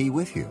watch TV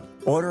with you.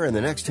 Order in the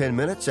next 10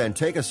 minutes and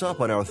take us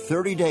up on our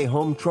 30-day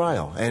home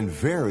trial and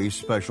very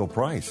special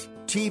price.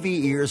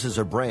 TV Ears is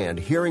a brand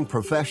hearing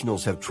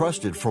professionals have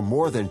trusted for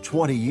more than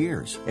 20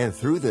 years. And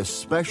through this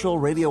special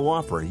radio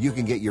offer, you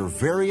can get your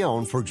very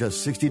own for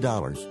just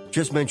 $60.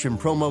 Just mention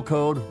promo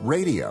code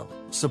RADIO.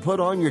 So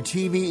put on your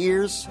TV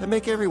ears and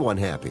make everyone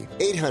happy.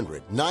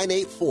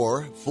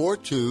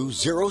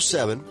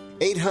 800-984-4207.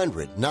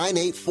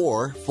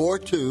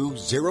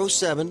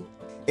 800-984-4207.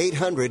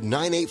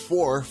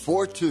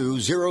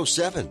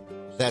 800-984-4207.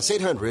 That's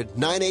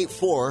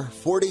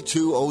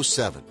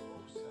 800-984-4207.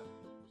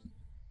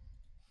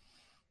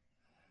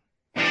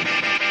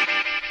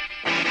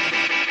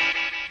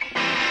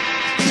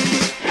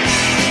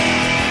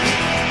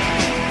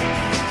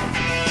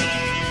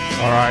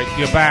 All right,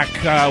 you're back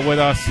with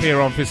us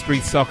here on Fifth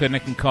Street Soccer.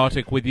 Nick and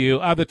Kartik with you.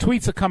 The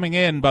tweets are coming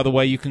in, by the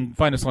way. You can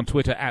find us on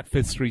Twitter at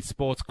Fifth Street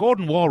Sports.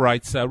 Gordon Wall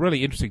writes a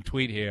really interesting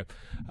tweet here.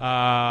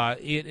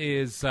 He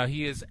is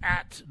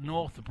at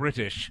North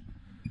British.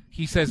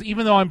 He says,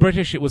 even though I'm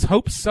British, it was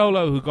Hope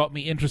Solo who got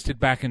me interested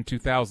back in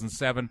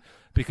 2007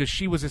 because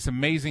she was this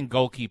amazing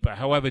goalkeeper.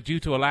 However,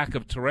 due to a lack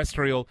of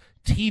terrestrial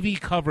TV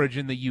coverage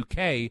in the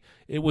UK,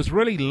 it was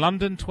really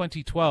London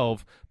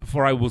 2012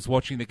 before I was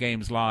watching the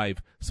games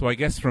live. So I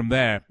guess from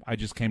there, I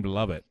just came to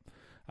love it.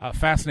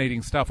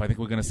 Fascinating stuff. I think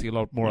we're going to see a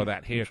lot more of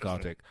that here,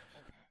 Kartik.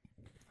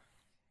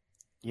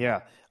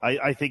 Yeah,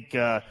 I think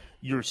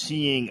you're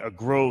seeing a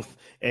growth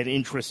and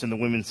interest in the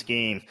women's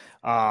game,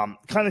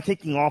 kind of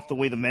taking off the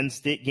way the men's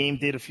game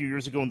did a few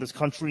years ago in this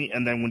country.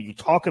 And then when you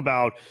talk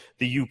about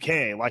the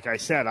UK, like I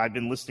said, I've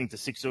been listening to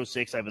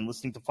 606, I've been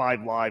listening to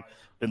 5 Live,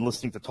 been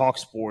listening to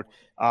TalkSport.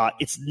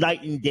 It's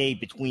night and day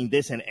between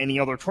this and any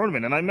other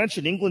tournament. And I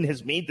mentioned England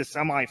has made the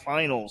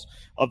semifinals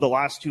of the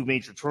last 2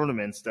 major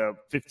tournaments, the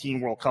 15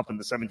 World Cup and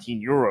the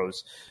 17 Euros,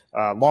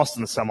 lost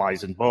in the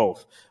semis in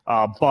both.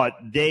 But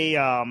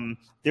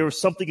there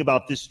was something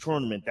about this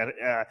tournament that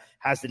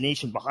has the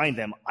nation behind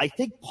them. I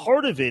think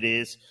part of it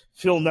is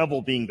Phil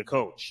Neville being the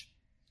coach.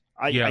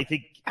 I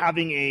think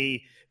having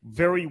a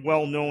very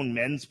well-known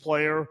men's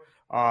player,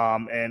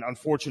 and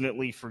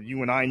unfortunately for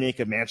you and I, Nick,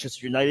 a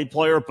Manchester United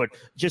player, but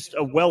just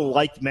a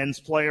well-liked men's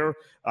player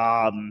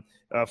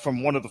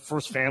from one of the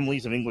first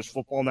families of English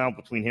football now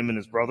between him and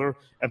his brother.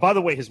 And by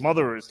the way, his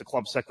mother is the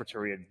club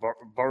secretary at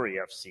Bury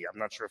FC. I'm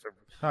not sure if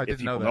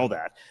people know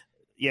that.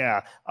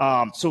 Yeah.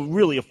 So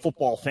really a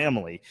football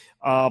family,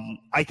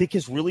 I think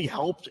has really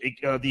helped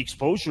the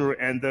exposure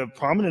and the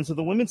prominence of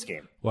the women's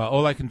game. Well,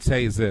 all I can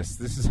say is this.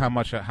 This is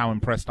how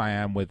impressed I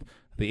am with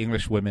the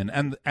English women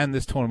and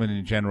this tournament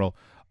in general.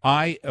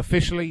 I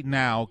officially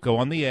now go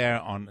on the air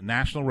on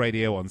national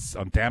radio on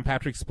Dan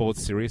Patrick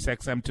Sports, Sirius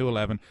XM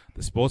 211,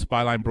 the Sports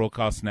Byline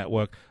Broadcast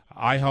Network,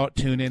 iHeart,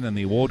 TuneIn, and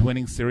the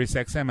award-winning Sirius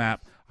XM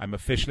app. I'm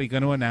officially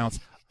going to announce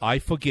I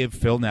forgive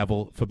Phil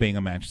Neville for being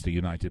a Manchester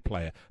United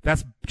player.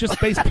 That's just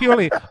based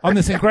purely on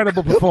this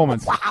incredible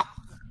performance. Wow.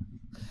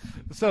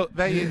 So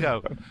there you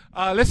go.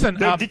 Listen,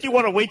 did you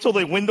want to wait till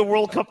they win the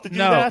World Cup to do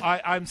that? No,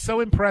 I'm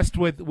so impressed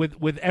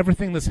with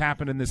everything that's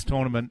happened in this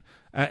tournament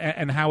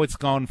and how it's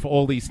gone for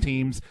all these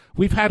teams.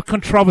 We've had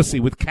controversy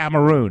with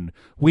Cameroon.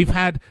 We've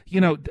had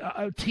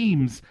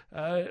teams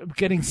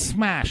getting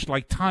smashed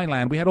like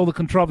Thailand. We had all the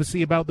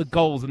controversy about the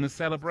goals and the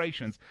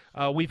celebrations.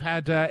 We've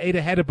had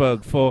Ada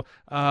Hegerberg for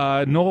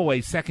Norway,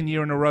 second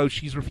year in a row.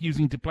 She's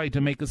refusing to play to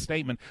make a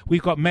statement.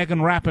 We've got Megan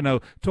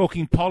Rapinoe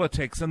talking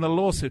politics and the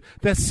lawsuit.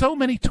 There's so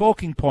many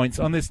talking points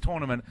on this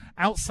tournament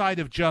outside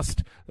of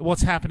just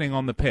what's happening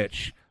on the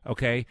pitch.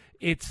 Okay,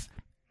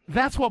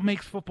 that's what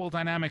makes football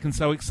dynamic and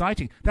so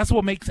exciting. That's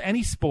what makes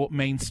any sport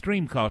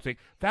mainstream, Kartik.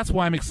 That's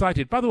why I'm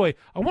excited. By the way,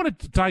 I want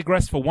to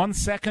digress for 1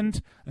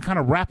 second and kind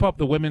of wrap up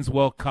the Women's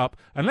World Cup.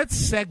 And let's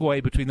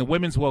segue between the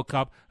Women's World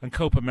Cup and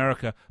Copa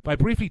America by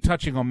briefly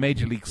touching on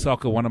Major League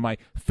Soccer, one of my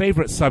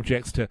favorite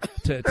subjects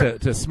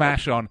to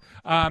smash on.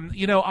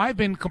 I've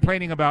been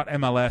complaining about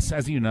MLS,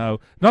 as you know.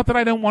 Not that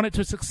I don't want it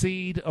to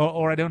succeed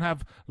or I don't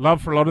have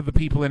love for a lot of the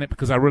people in it,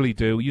 because I really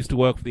do. I used to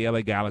work for the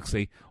LA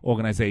Galaxy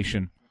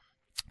organization.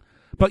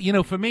 But,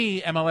 for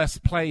me,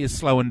 MLS play is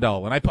slow and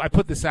dull. And I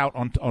put this out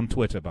on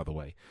Twitter, by the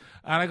way.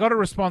 And I got a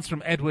response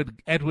from Edwin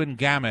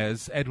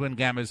Gamez, Edwin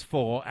Gamez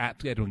 4,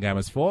 at Edwin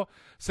Gamez 4,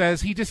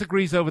 says he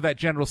disagrees over that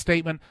general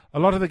statement. A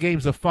lot of the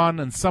games are fun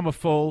and some are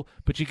full,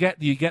 but you get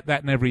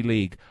that in every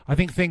league. I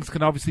think things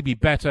can obviously be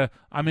better.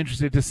 I'm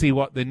interested to see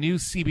what the new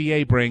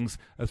CBA brings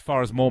as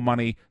far as more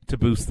money to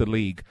boost the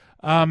league.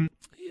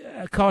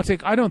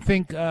 Kartik, I don't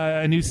think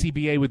a new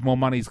CBA with more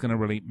money is going to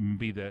really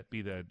be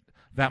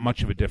that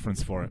much of a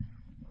difference for it.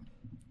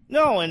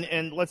 No,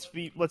 and let's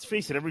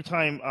face it. Every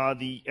time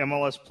the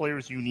MLS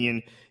Players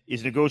Union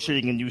is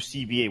negotiating a new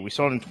CBA, we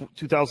saw it in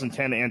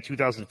 2010 and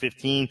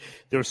 2015.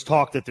 There's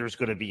talk that there's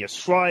going to be a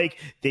strike.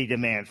 They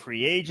demand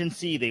free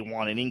agency. They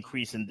want an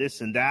increase in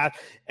this and that.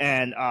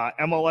 And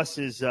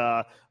MLS's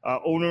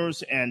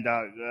owners and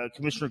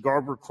Commissioner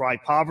Garber cry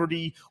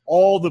poverty.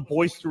 All the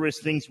boisterous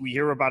things we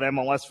hear about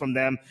MLS from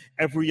them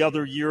every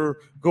other year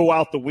go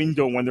out the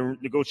window when they're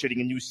negotiating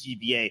a new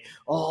CBA.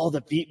 Oh,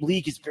 the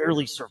league is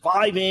barely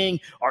surviving.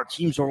 Our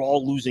teams are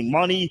all losing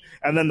money.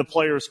 And then the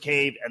players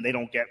cave and they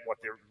don't get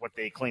what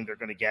they claim playing they're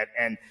going to get.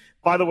 And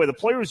by the way, the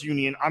Players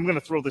Union, I'm going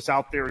to throw this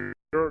out there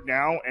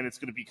now, and it's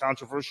going to be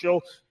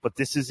controversial, but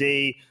this is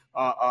a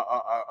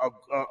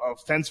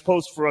fence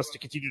post for us to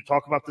continue to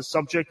talk about this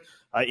subject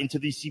into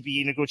the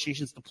CBA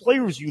negotiations. The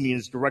Players Union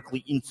is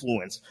directly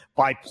influenced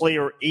by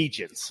player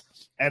agents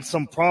and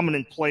some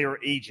prominent player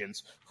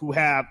agents who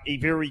have a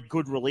very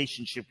good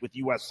relationship with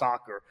U.S.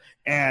 Soccer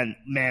and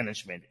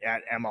management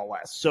at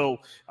MLS. So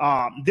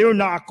they're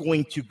not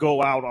going to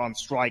go out on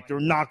strike.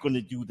 They're not going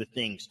to do the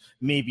things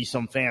maybe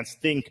some fans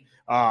think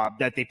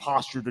that they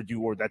posture to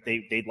do or that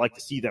they'd like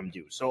to see them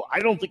do. So I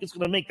don't think it's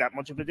going to make that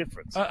much of a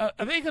difference. Are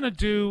they going to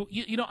do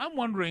 – I'm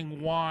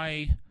wondering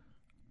why –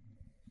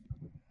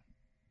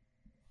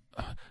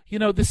 the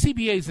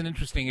CBA is an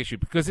interesting issue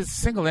because it's a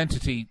single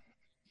entity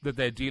that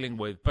they're dealing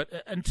with. But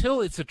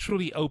until it's a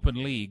truly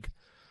open league,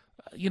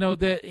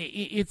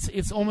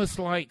 it's almost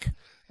like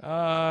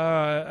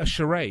a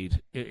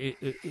charade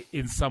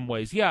in some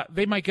ways. Yeah,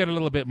 they might get a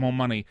little bit more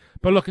money.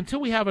 But look, until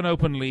we have an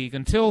open league,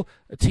 until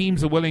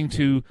teams are willing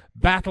to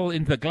battle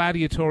in the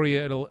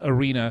gladiatorial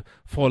arena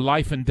for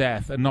life and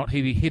death and not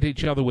hit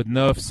each other with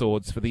Nerf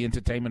swords for the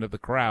entertainment of the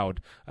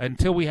crowd,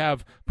 until we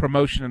have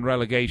promotion and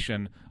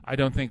relegation, I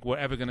don't think we're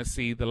ever going to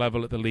see the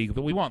level of the league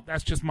that we want.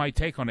 That's just my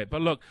take on it.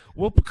 But look,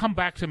 we'll come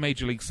back to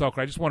Major League Soccer.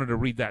 I just wanted to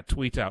read that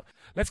tweet out.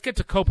 Let's get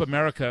to Copa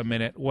America a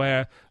minute,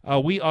 where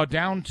we are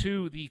down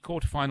to the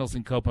quarterfinals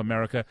in Copa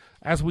America.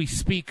 As we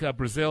speak,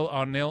 Brazil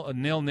are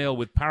 0-0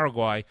 with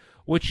Paraguay,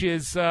 which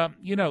is,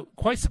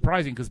 quite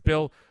surprising because,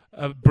 Bill,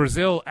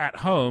 Brazil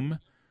at home,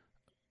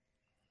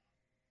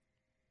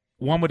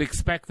 one would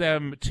expect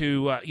them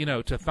to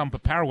thump a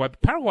Paraguay.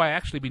 But Paraguay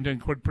actually been doing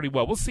pretty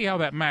well. We'll see how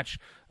that match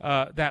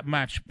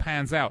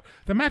pans out.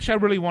 The match I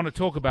really want to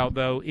talk about,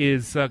 though,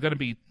 is going to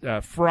be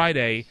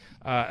Friday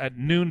at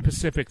noon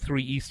Pacific,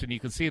 3 Eastern.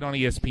 You can see it on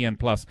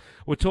ESPN+.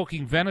 We're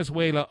talking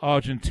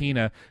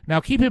Venezuela-Argentina.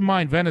 Now, keep in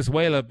mind,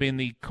 Venezuela being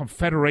the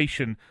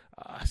Confederation,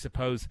 I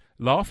suppose,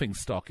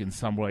 laughingstock in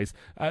some ways.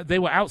 They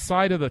were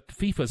outside of the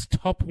FIFA's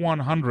top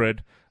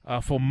 100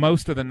 for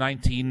most of the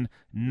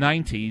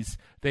 1990s.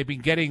 They've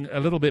been getting a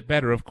little bit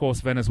better. Of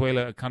course,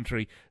 Venezuela, a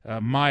country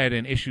mired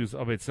in issues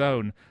of its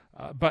own.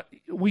 But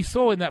we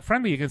saw in that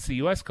friendly against the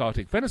U.S.,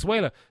 Kartik,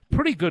 Venezuela,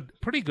 pretty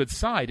good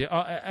side.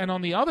 And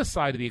on the other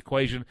side of the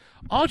equation,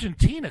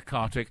 Argentina,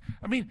 Kartik,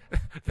 I mean,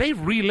 they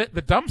relit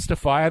the dumpster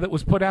fire that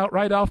was put out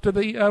right after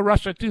the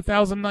Russia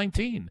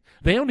 2019.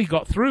 They only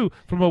got through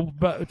to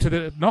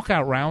the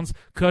knockout rounds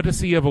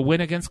courtesy of a win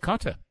against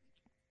Qatar.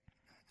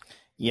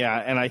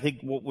 Yeah, and I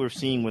think what we're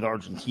seeing with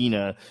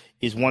Argentina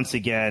is once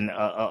again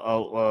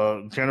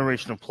a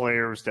generation of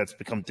players that's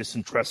become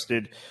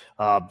disinterested.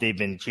 They've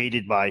been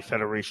jaded by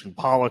federation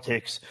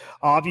politics.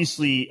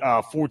 Obviously,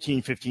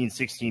 14, 15,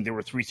 16, there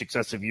were 3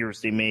 successive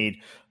years they made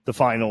the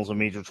finals of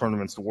major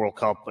tournaments, the World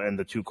Cup and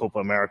the 2 Copa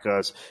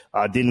Americas.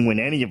 Didn't win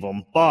any of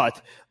them,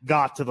 but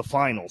got to the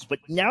finals. But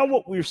now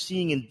what we're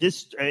seeing in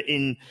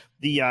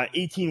the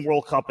 18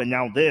 World Cup and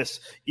now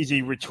this is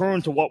a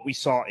return to what we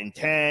saw in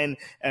 10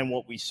 and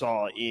what we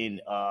saw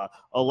in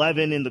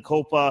 11 in the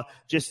Copa,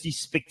 just these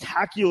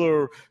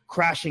spectacular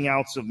crashing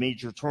outs of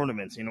major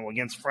tournaments,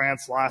 against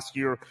France last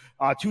year,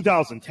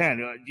 2010.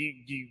 Do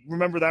you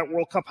remember that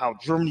World Cup, how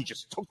Germany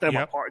just took them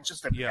apart,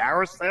 just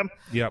embarrassed them?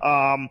 Yep.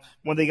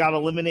 When they got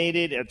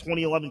eliminated at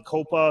 2011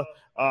 Copa,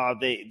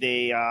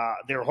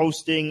 they're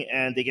hosting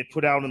and they get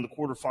put out in the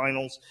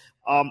quarterfinals.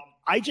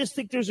 I just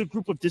think there's a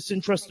group of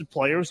disinterested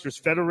players. There's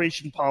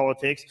federation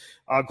politics.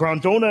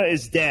 Grondona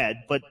is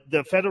dead, but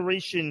the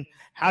federation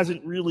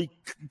hasn't really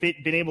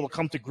been able to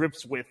come to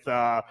grips with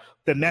the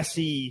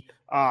Messi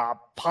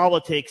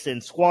politics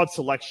and squad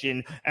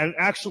selection and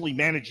actually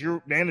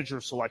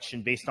manager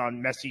selection based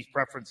on Messi's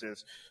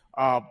preferences.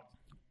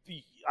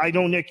 I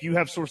know, Nick, you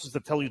have sources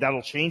that tell you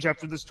that'll change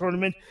after this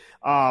tournament,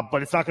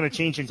 but it's not going to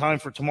change in time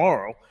for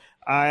tomorrow.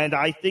 And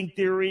I think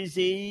there is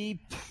a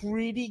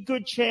pretty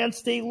good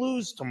chance they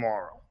lose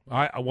tomorrow.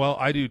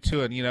 I do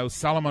too. And,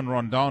 Salomon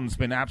Rondon's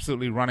been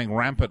absolutely running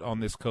rampant on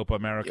this Copa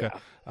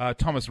America. Yeah.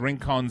 Thomas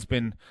Rincon's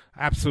been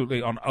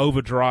absolutely on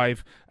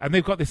overdrive. And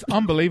they've got this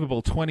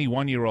unbelievable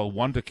 21-year-old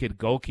wonder kid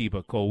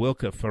goalkeeper called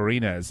Wilker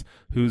Farines,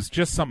 who's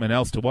just something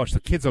else to watch. The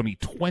kid's only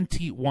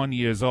 21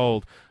 years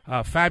old.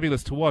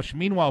 Fabulous to watch.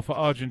 Meanwhile, for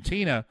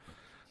Argentina,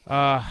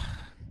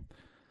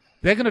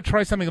 they're going to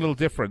try something a little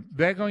different.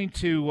 They're going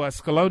to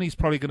Scaloni's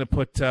probably going to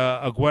put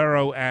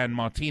Aguero and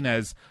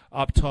Martinez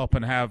up top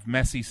and have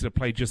Messi sort of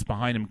play just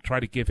behind him, try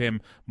to give him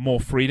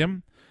more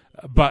freedom.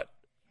 But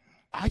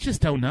I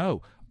just don't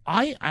know.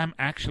 I am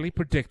actually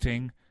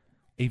predicting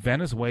a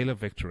Venezuela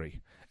victory.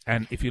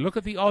 And if you look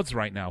at the odds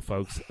right now,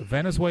 folks,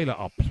 Venezuela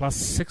are plus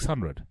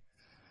 600.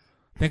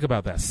 Think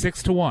about that,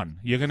 6-1.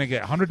 You're going to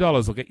get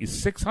 $100. Will get you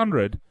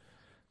 600.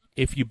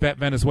 If you bet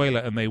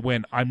Venezuela and they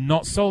win. I'm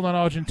not sold on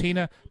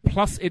Argentina.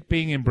 Plus, it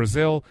being in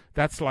Brazil,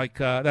 that's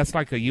like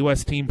a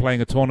U.S. team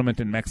playing a tournament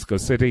in Mexico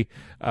City.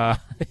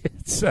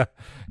 It's and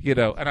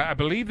I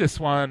believe this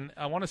one.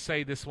 I want to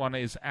say this one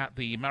is at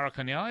the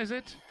Maracanã. Is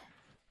it?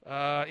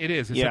 It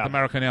is. It's at the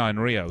Maracanã in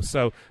Rio.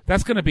 So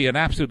that's going to be an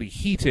absolutely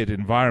heated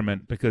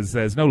environment because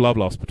there's no love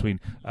lost between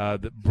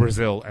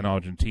Brazil and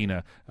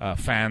Argentina,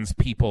 fans,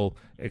 people,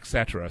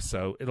 etc.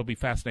 So it'll be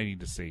fascinating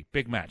to see.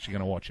 Big match. You're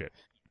going to watch it.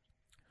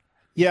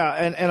 Yeah,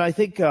 and I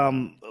think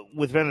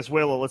with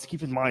Venezuela, let's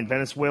keep in mind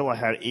Venezuela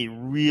had a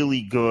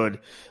really good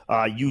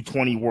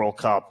U20 World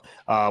Cup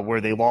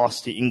where they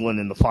lost to England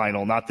in the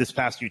final, not this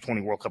past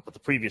U20 World Cup, but the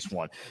previous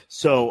one.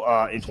 So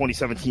in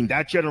 2017,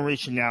 that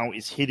generation now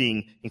is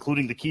hitting,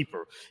 including the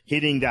keeper,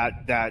 hitting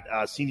that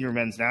senior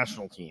men's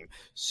national team.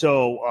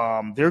 So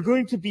they're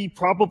going to be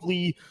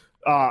probably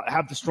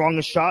have the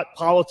strongest shot,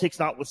 politics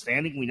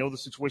notwithstanding. We know the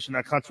situation in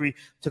that country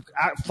to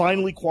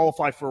finally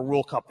qualify for a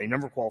World Cup. They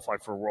never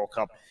qualified for a World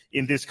Cup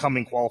in this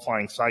coming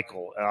qualifying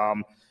cycle.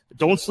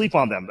 Don't sleep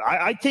on them.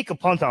 I'd take a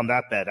punt on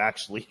that bet,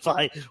 actually, if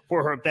I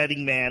were a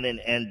betting man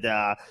and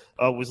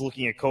was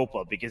looking at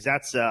Copa, because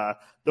that's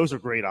those are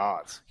great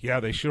odds.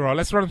 Yeah, they sure are.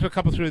 Let's run through a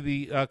couple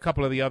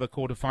of the other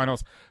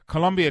quarterfinals.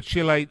 Colombia,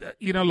 Chile.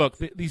 Look,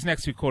 these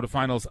next two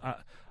quarterfinals,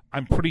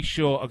 I'm pretty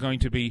sure are going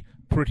to be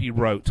pretty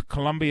rote.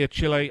 Colombia,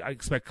 Chile, I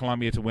expect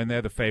Colombia to win.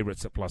 They're the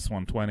favorites at plus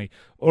 120.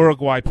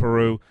 Uruguay,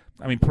 Peru.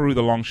 I mean, Peru,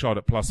 the long shot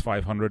at plus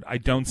 500. I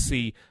don't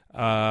see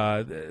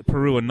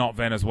Peru are not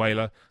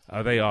Venezuela.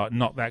 They are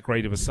not that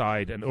great of a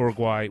side. And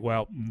Uruguay,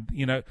 well,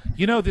 you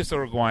know this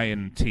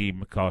Uruguayan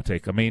team,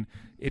 Kartik. I mean,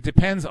 it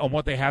depends on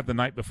what they had the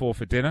night before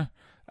for dinner.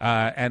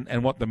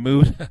 And what the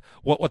mood,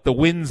 what the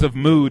winds of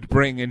mood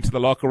bring into the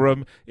locker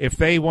room. If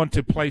they want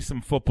to play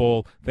some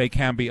football, they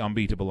can be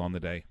unbeatable on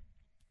the day.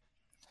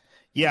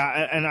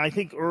 Yeah, and I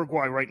think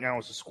Uruguay right now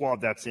is a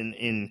squad that's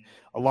in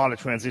a lot of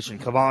transition.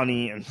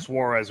 Cavani and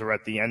Suarez are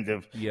at the end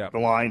of the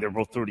line. They're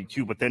both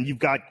 32. But then you've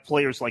got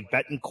players like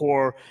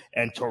Betancourt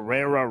and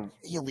Torreira,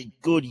 really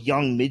good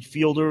young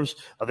midfielders.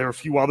 There are a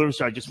few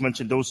others. I just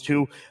mentioned those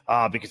two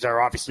because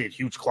they're obviously at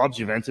huge clubs,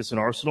 Juventus and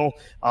Arsenal.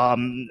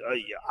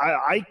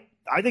 I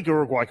think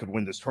Uruguay could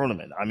win this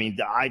tournament. I mean,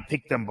 I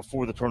picked them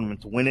before the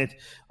tournament to win it.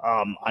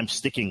 I'm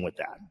sticking with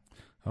that.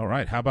 All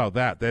right. How about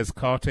that? There's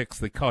Kartik's,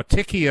 the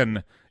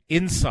Kartikian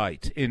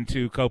insight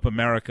into Copa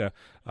America.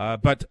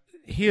 But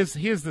here's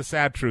the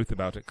sad truth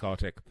about it,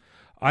 Kartik.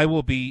 I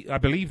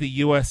believe the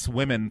U.S.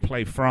 women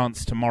play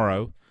France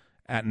tomorrow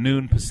at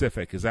noon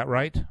Pacific. Is that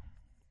right?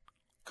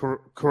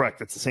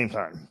 Correct. It's the same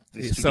time.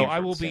 So I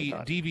will be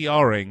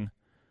DVRing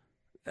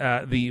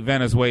the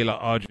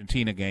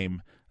Venezuela-Argentina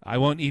game. I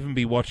won't even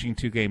be watching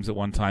two games at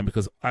one time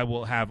because I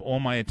will have all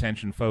my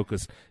attention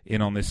focused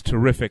in on this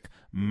terrific,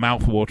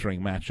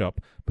 mouth-watering matchup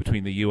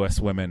between the U.S.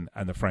 women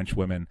and the French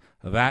women.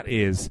 That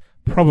is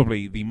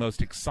probably the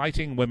most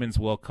exciting Women's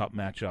World Cup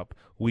matchup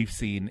we've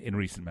seen in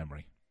recent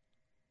memory.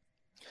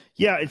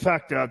 Yeah, in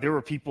fact, there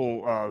were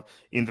people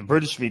in the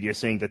British media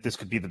saying that this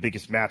could be the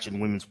biggest match in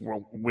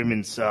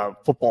women's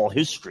football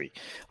history.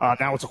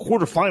 Now, it's a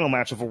quarterfinal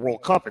match of a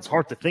World Cup. It's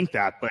hard to think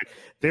that, but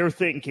they're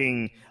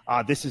thinking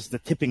this is the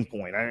tipping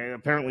point.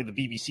 Apparently, the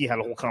BBC had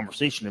a whole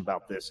conversation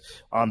about this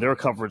on their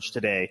coverage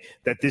today,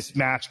 that this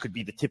match could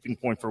be the tipping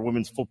point for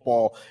women's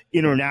football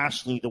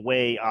internationally, the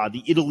way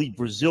the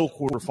Italy-Brazil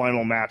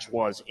quarterfinal match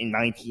was in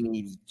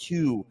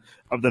 1982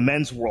 of the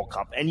Men's World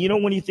Cup. And,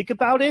 when you think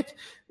about it,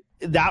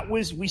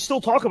 we still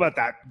talk about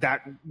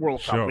that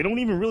World Cup. Sure. We don't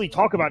even really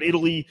talk about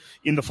Italy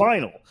in the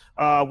final.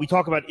 We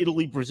talk about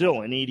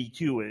Italy-Brazil in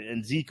 82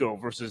 and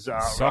Zico versus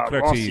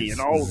Socrates, Rossi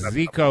and all of that.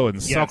 Zico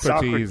and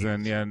Socrates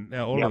and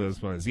all of those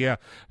players. Yeah.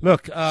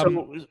 Look,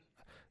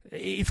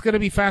 it's going to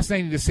be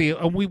fascinating to see.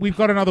 We've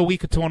got another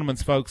week of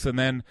tournaments, folks, and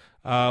then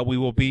we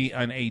will be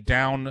in a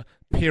down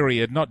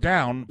period. Not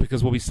down,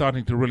 because we'll be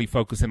starting to really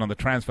focus in on the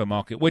transfer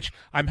market, which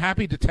I'm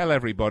happy to tell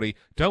everybody,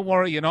 don't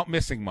worry, you're not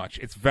missing much.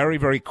 It's very,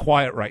 very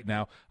quiet right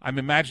now. I'm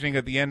imagining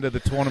at the end of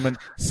the tournament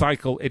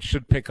cycle, it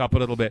should pick up a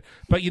little bit.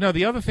 But,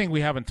 the other thing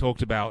we haven't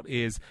talked about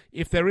is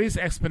if there is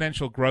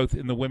exponential growth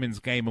in the women's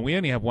game, and we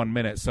only have 1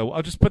 minute, so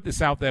I'll just put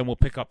this out there and we'll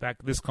pick up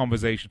this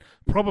conversation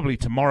probably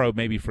tomorrow,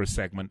 maybe for a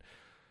segment.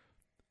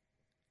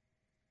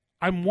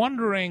 I'm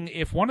wondering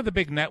if one of the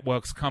big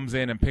networks comes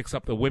in and picks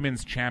up the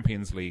Women's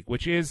Champions League,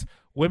 which is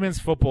women's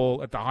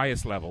football at the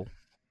highest level.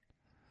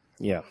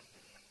 Yeah.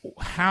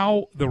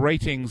 How the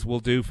ratings will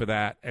do for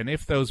that, and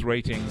if those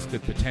ratings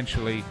could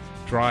potentially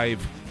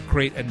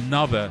create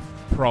another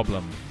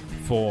problem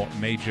for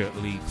Major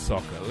League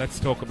Soccer. Let's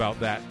talk about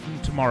that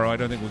tomorrow. I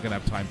don't think we're going to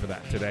have time for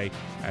that today,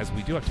 as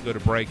we do have to go to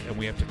break and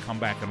we have to come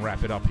back and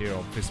wrap it up here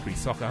on Fifth Street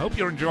Soccer. I hope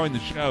you're enjoying the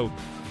show.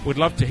 Would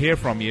love to hear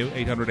from you,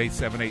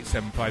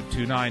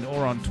 800-878-7529,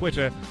 or on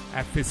Twitter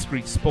at Fifth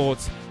Street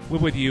Sports. We're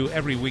with you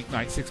every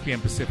weeknight, 6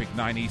 p.m. Pacific,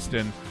 9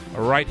 Eastern,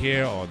 right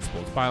here on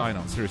Sports Byline,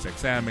 on Sirius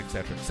XM,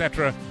 etc.,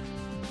 etc.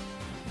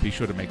 Be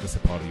sure to make us a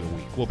part of your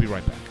week. We'll be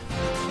right back.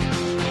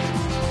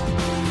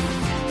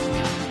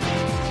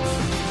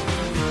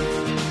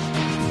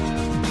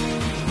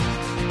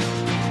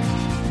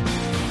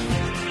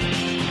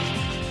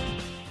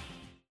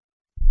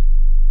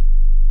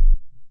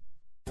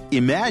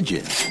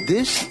 Imagine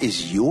this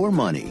is your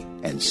money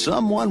and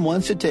someone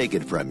wants to take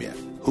it from you.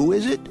 Who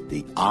is it?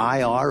 The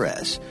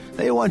IRS.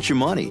 They want your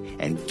money,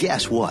 and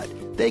guess what?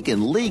 they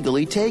can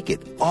legally take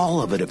it,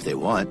 all of it if they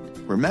want.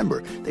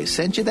 Remember, they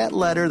sent you that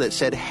letter that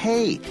said,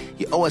 hey,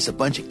 you owe us a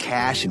bunch of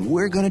cash and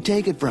we're going to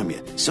take it from you.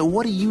 So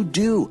what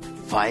do?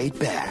 Fight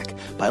back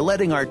by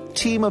letting our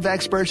team of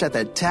experts at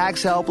the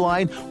Tax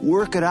Helpline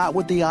work it out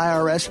with the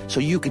IRS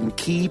so you can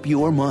keep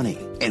your money.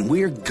 And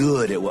we're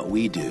good at what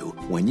we do.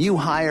 When you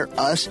hire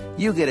us,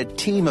 you get a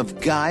team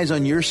of guys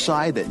on your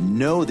side that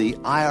know the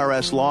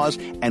IRS laws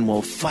and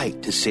will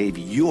fight to save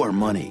your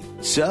money.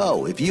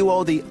 So, if you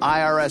owe the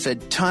IRS a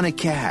ton of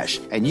cash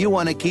and you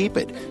want to keep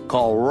it,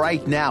 call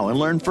right now and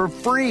learn for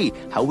free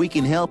how we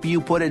can help you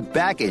put it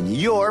back in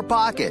your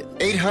pocket.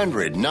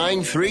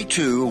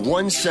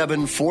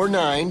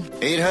 800-932-1749.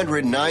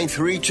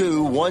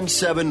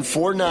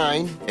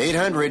 800-932-1749.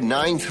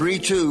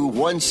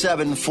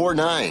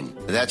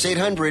 800-932-1749. That's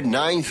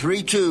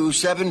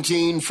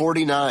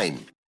 800-932-1749.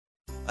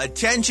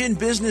 Attention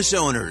business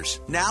owners.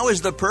 Now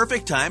is the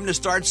perfect time to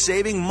start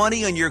saving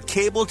money on your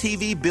cable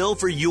TV bill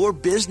for your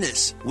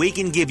business. We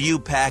can give you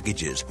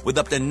packages with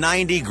up to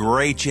 90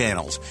 great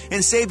channels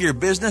and save your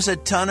business a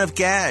ton of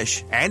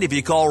cash. And if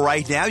you call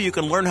right now, you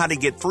can learn how to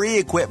get free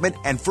equipment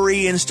and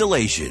free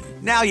installation.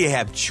 Now you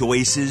have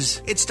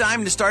choices. It's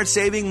time to start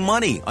saving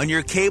money on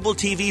your cable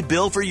TV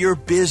bill for your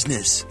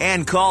business.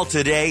 And call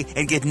today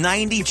and get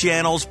 90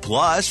 channels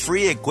plus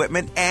free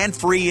equipment and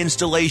free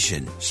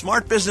installation.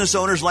 Smart business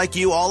owners like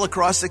you all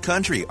across the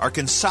country are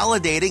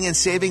consolidating and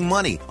saving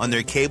money on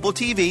their cable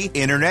TV,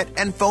 internet,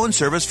 and phone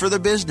service for their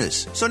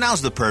business. So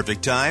now's the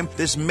perfect time.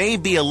 This may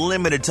be a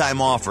limited time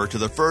offer to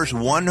the first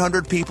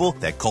 100 people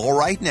that call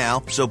right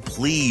now, so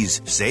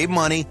please save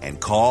money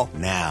and call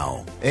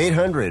now.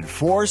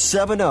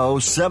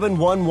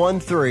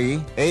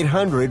 800-470-7113.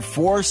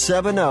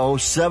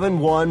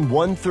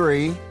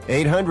 800-470-7113.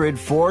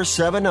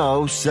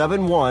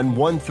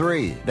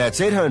 800-470-7113. That's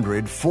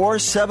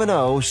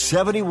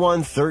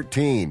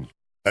 800-470-7113.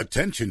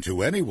 Attention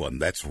to anyone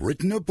that's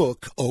written a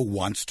book or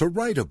wants to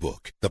write a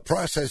book. The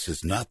process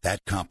is not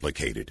that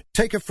complicated.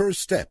 Take a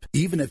first step.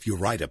 Even if you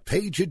write a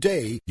page a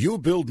day, you'll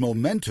build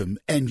momentum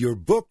and your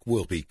book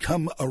will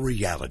become a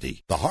reality.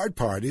 The hard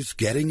part is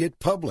getting it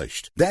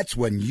published. That's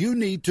when you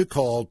need to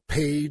call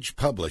Page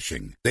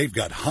Publishing. They've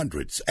got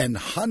hundreds and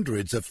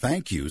hundreds of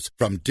thank yous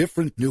from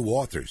different new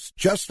authors,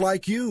 just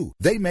like you.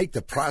 They make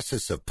the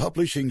process of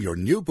publishing your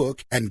new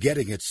book and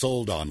getting it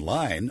sold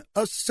online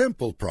a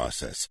simple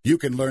process. You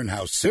can learn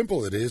how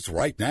simple it is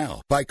right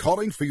now by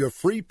calling for your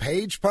free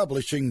Page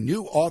Publishing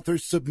New Author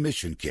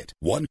Submission Kit.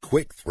 One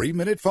quick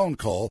 3-minute phone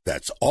call,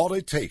 that's all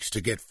it takes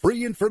to get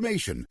free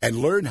information and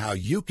learn how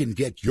you can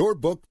get your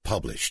book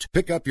published.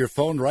 Pick up your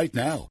phone right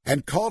now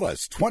and call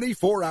us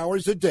 24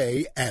 hours a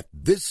day at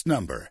this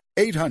number.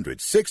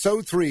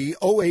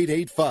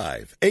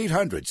 800-603-0885.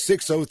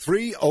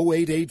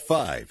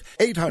 800-603-0885.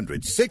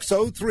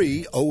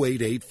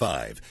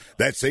 800-603-0885.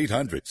 That's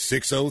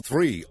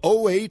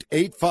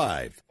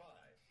 800-603-0885.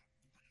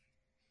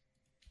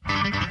 All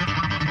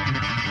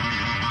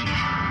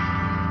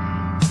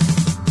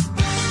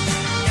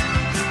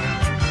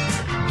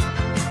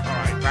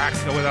right, back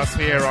with us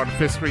here on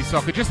Fifth Street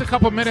Soccer. Just a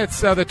couple of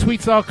minutes. The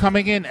tweets are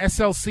coming in.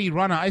 SLC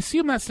Runner. I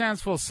assume that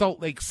stands for Salt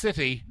Lake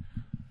City.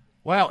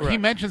 Well, correct. He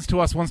mentions to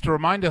us, wants to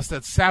remind us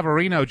that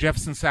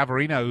Jefferson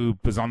Savarino, who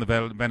was on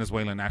the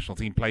Venezuelan national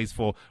team, plays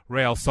for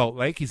Real Salt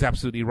Lake. He's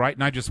absolutely right,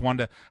 and I just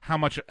wonder how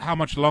much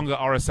longer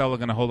RSL are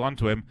going to hold on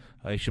to him.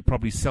 They should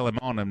probably sell him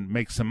on and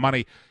make some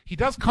money. He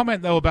does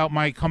comment, though, about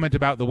my comment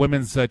about the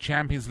Women's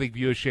Champions League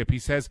viewership. He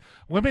says,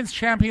 Women's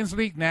Champions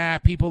League? Nah,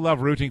 people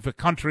love rooting for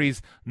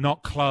countries,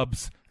 not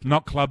clubs.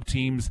 Not club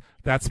teams.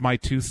 That's my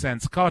 2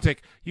 cents.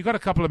 Kartik, you got a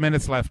couple of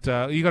minutes left.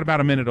 You got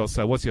about a minute or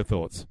so. What's your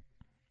thoughts?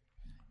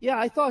 Yeah,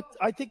 I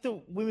think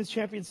the Women's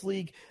Champions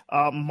League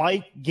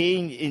might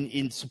gain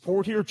in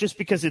support here just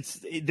because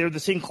they're the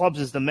same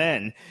clubs as the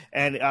men.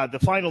 And the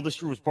final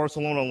this year was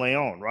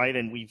Barcelona-Leon, right?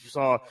 And we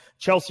saw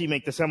Chelsea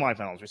make the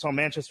semifinals. We saw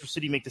Manchester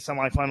City make the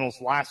semifinals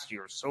last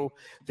year. So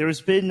there's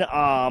been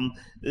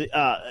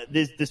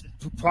this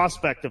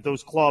prospect of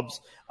those clubs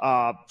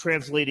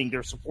translating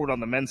their support on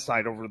the men's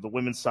side over to the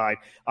women's side.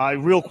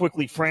 Real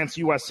quickly,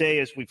 France-USA,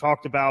 as we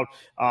talked about,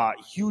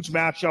 huge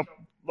matchup.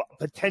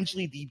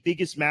 Potentially the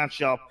biggest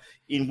matchup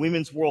in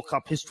Women's World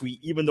Cup history,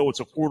 even though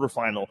it's a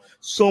quarterfinal.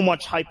 So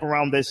much hype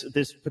around this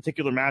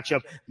particular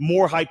matchup,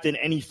 more hype than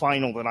any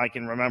final that I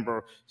can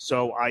remember.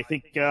 So I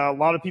think a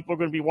lot of people are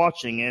going to be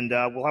watching, and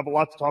we'll have a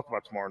lot to talk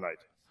about tomorrow night.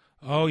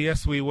 Oh,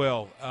 yes, we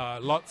will.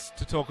 Lots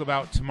to talk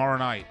about tomorrow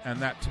night. And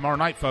that tomorrow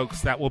night,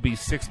 folks, that will be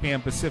 6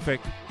 p.m. Pacific,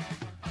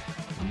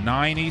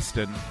 9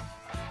 Eastern,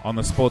 on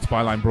the Sports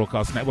Byline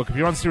Broadcast Network. If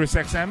you're on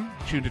SiriusXM,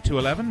 tune to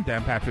 211,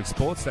 Dan Patrick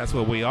Sports. That's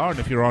where we are. And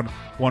if you're on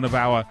one of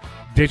our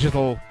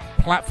digital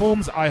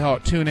platforms,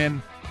 iHeart,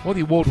 TuneIn, or the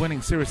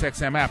award-winning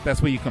SiriusXM app,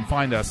 that's where you can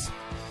find us.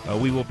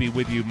 We will be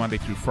with you Monday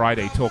through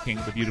Friday talking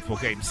the beautiful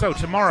game. So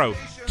tomorrow,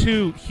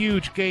 2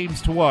 huge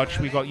games to watch.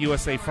 We got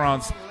USA,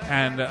 France,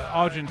 and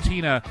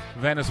Argentina,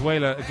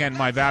 Venezuela. Again,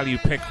 my value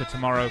pick for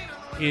tomorrow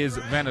is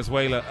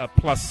Venezuela at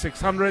plus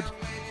 600.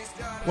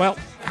 Well,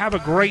 have a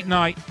great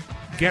night.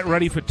 Get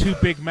ready for 2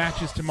 big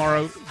matches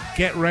tomorrow.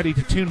 Get ready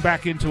to tune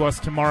back into us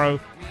tomorrow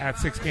at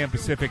 6 p.m.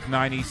 Pacific,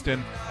 9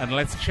 Eastern, and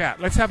let's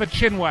chat. Let's have a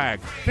chin wag.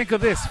 Think of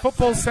this.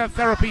 Football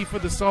therapy for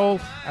the soul,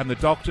 and the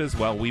doctors,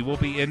 well, we will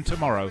be in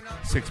tomorrow,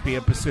 6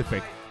 p.m.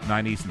 Pacific,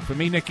 9 Eastern. For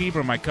me, Nick Eber,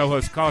 and my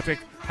co-host Kartik,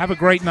 have a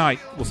great night.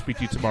 We'll speak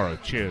to you tomorrow.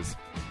 Cheers.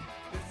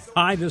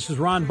 Hi, this is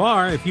Ron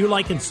Barr. If you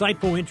like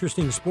insightful,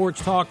 interesting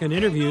sports talk and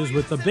interviews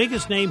with the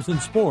biggest names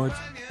in sports,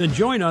 then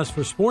join us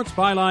for Sports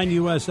Byline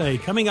USA,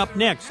 coming up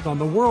next on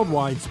the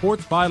worldwide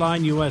Sports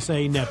Byline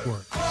USA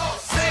Network.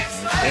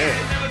 6,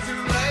 8.